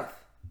thereof.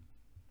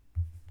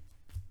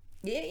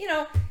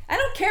 I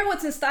don't care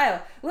what's in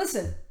style.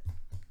 Listen,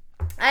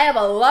 I have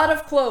a lot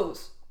of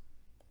clothes.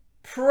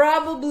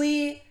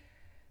 Probably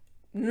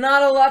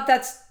not a lot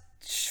that's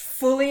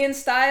fully in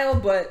style,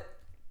 but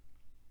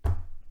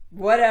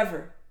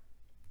whatever.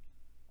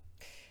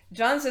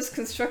 John says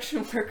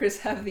construction workers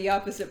have the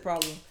opposite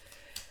problem.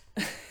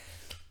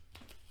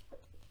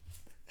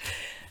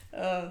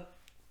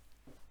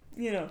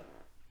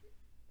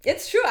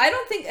 It's true. I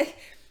don't think...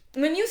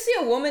 When you see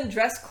a woman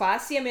dressed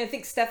classy, I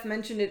think Steph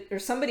mentioned it, or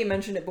somebody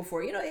mentioned it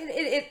before,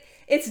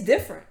 it's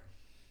different.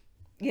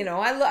 Nobody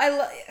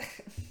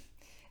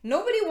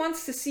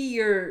wants to see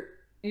your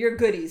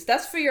goodies.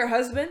 That's for your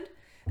husband.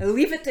 And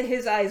leave it to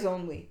his eyes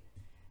only.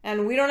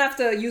 And we don't have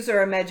to use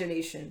our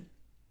imagination.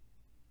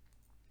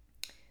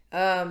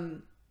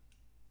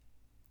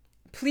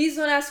 Please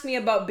don't ask me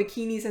about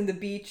bikinis and the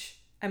beach.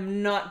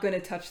 I'm not going to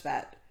touch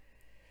that.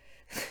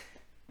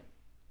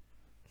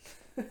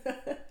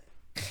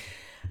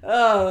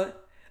 Oh,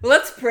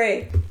 let's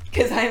pray,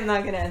 because I am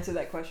not going to answer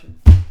that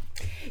question.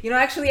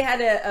 Actually I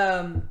had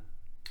a...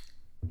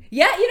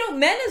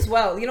 men as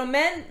well.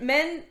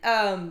 Men,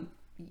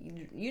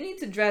 you need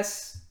to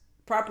dress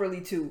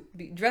properly too.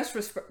 Dress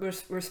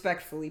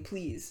respectfully,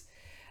 please.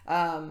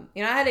 I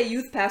had a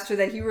youth pastor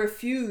that he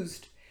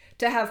refused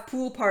to have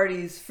pool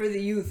parties for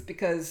the youth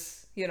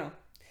because,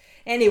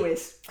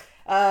 anyways,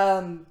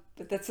 but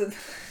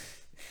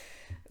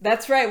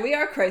that's right. We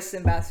are Christ's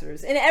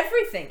ambassadors in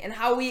everything and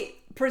how we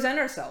present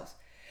ourselves,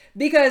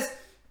 because,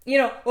 it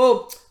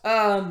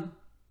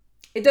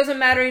doesn't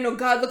matter.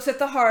 God looks at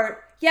the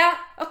heart. Yeah,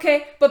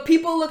 okay, but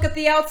people look at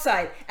the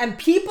outside, and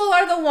people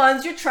are the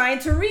ones you're trying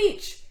to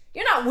reach.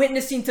 You're not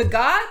witnessing to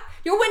God.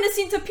 You're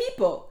witnessing to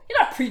people. You're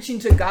not preaching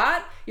to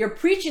God. You're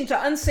preaching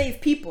to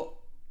unsaved people.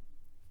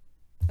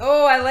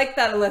 Oh, I like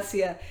that,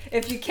 Alessia.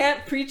 If you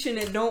can't preach in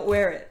it, don't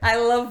wear it. I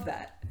love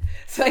that.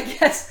 So I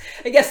guess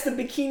the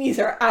bikinis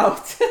are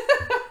out.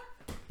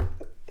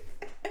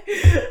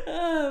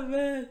 Oh,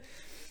 man.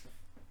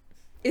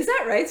 Is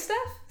that right, Steph?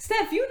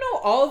 Steph, you know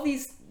all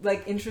these,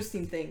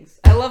 interesting things.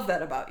 I love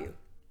that about you.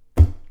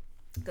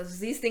 Because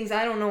these things,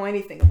 I don't know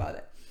anything about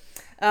it.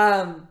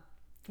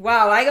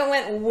 Wow, I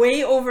went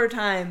way over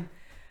time.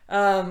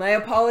 I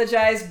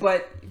apologize,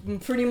 but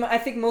pretty much, I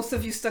think most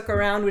of you stuck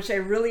around, which I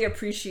really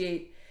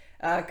appreciate.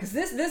 Because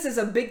this is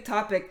a big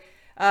topic.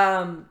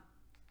 God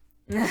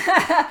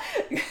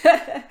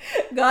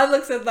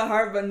looks at the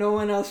heart, but no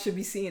one else should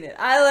be seeing it.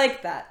 I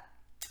like that.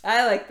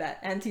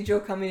 Auntie Joe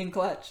coming in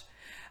clutch.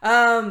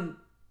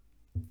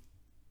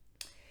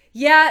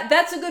 Yeah,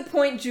 that's a good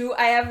point, Ju.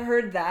 I have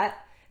heard that.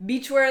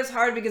 Beachwear is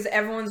hard because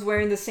everyone's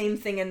wearing the same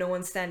thing and no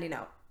one's standing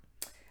out.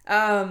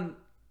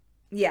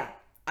 Yeah,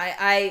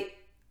 I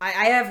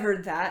have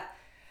heard that.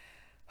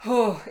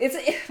 Oh,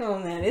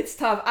 man, it's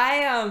tough.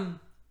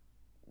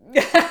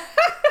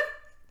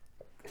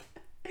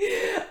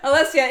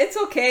 Alessia, it's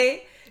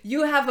okay.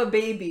 You have a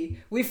baby.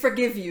 We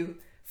forgive you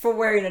for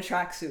wearing a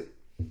tracksuit.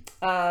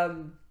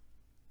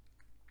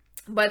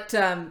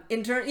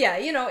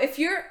 If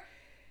you're,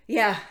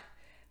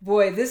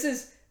 boy, this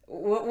is,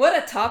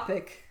 what a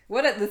topic.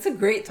 That's a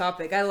great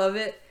topic. I love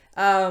it.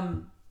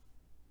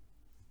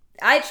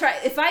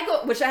 If I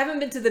go, which I haven't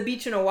been to the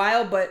beach in a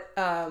while, but,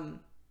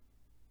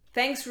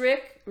 thanks,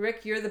 Rick.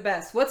 Rick, you're the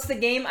best. What's the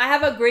game? I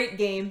have a great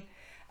game.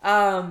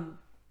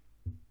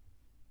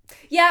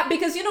 Yeah,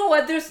 because you know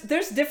what?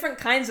 There's different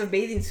kinds of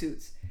bathing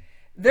suits.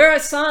 There are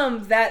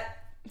some that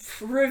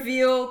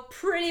reveal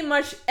pretty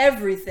much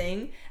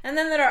everything, and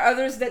then there are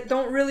others that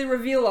don't really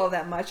reveal all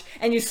that much,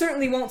 and you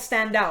certainly won't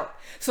stand out.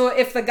 So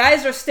if the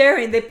guys are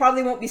staring, they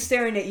probably won't be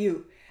staring at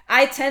you.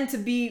 I tend to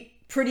be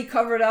pretty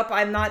covered up.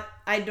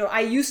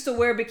 I used to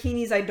wear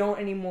bikinis. I don't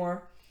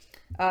anymore.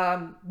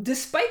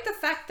 Despite the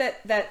fact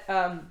that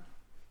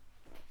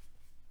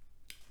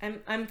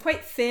I'm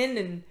quite thin,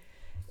 and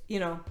you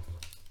know,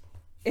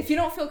 if you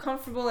don't feel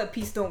comfortable at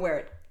peace, don't wear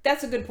it.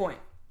 That's a good point.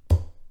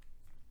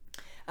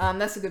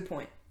 That's a good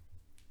point.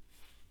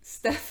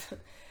 Steph,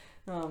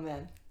 oh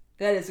man,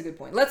 that is a good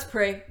point. Let's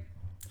pray,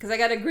 because I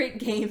got a great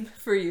game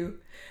for you.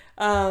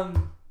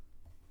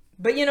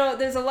 But you know,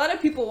 there's a lot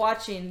of people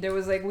watching. There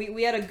was like,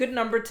 we had a good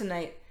number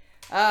tonight.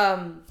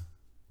 And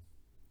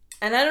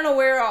I don't know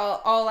where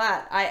all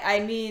at. I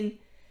mean,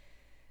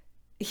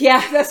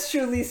 yeah, that's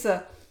true,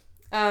 Lisa.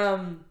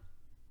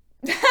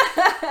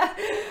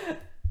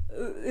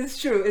 It's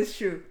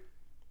true.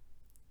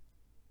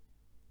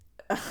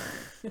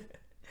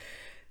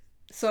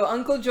 So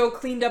Uncle Joe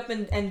cleaned up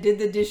and did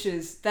the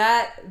dishes.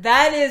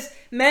 That is,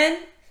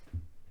 men,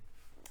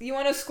 you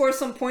want to score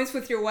some points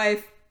with your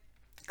wife,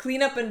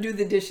 clean up and do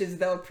the dishes.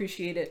 They'll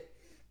appreciate it.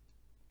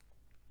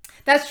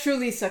 That's true,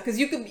 Lisa, because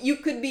you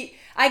could be,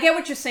 I get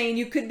what you're saying.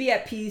 You could be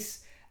at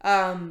peace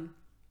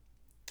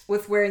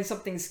with wearing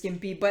something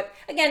skimpy. But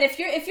again, if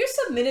you're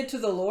submitted to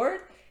the Lord,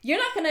 you're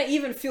not going to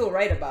even feel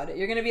right about it.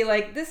 You're going to be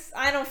like, this,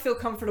 I don't feel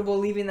comfortable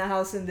leaving the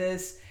house in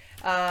this,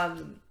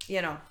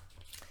 you know.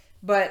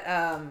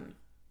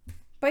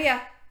 But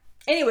yeah,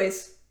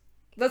 anyways,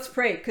 let's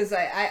pray, because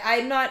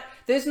I'm not,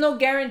 there's no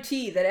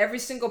guarantee that every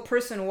single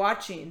person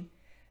watching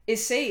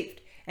is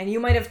saved. And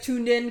you might have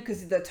tuned in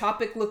because the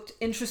topic looked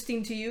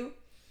interesting to you.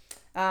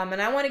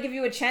 And I want to give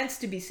you a chance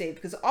to be saved,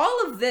 because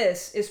all of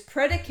this is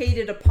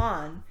predicated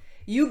upon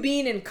you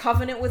being in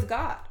covenant with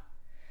God.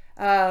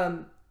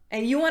 And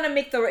you want to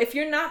make if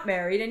you're not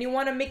married and you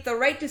want to make the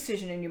right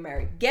decision and you're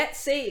married, get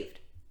saved.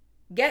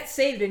 Get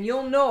saved and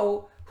you'll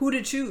know who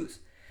to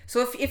choose.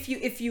 So if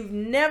you've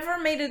never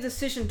made a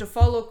decision to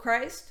follow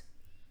Christ,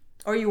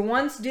 or you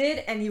once did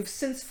and you've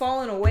since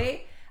fallen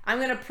away, I'm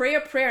going to pray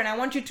a prayer, and I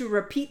want you to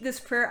repeat this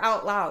prayer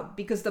out loud,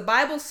 because the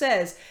Bible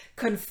says,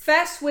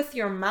 confess with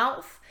your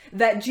mouth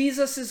that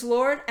Jesus is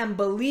Lord and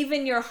believe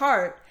in your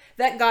heart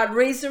that God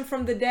raised him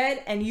from the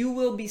dead, and you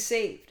will be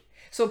saved.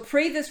 So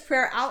pray this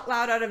prayer out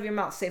loud out of your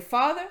mouth. Say,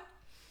 Father,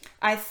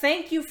 I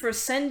thank you for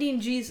sending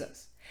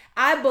Jesus.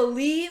 I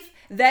believe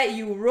that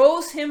you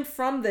rose him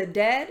from the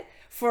dead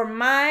for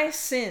my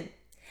sin.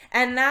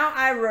 And now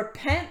I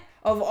repent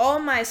of all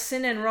my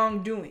sin and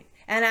wrongdoing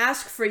and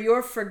ask for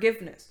your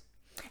forgiveness.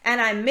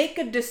 And I make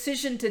a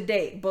decision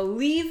today,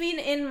 believing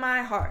in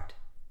my heart,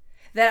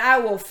 that I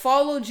will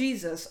follow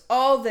Jesus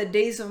all the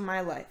days of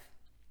my life.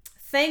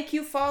 Thank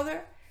you,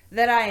 Father,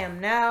 that I am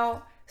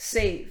now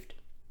saved.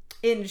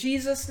 In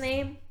Jesus'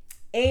 name,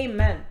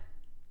 amen.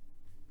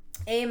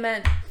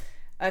 Amen.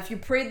 If you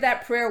prayed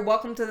that prayer,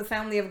 welcome to the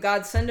family of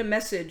God. Send a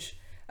message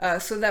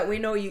so that we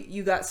know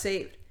you got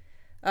saved.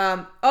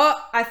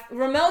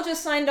 Romel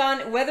just signed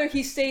on. Whether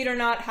he stayed or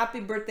not, happy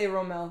birthday,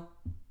 Romel.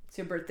 It's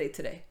your birthday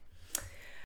today.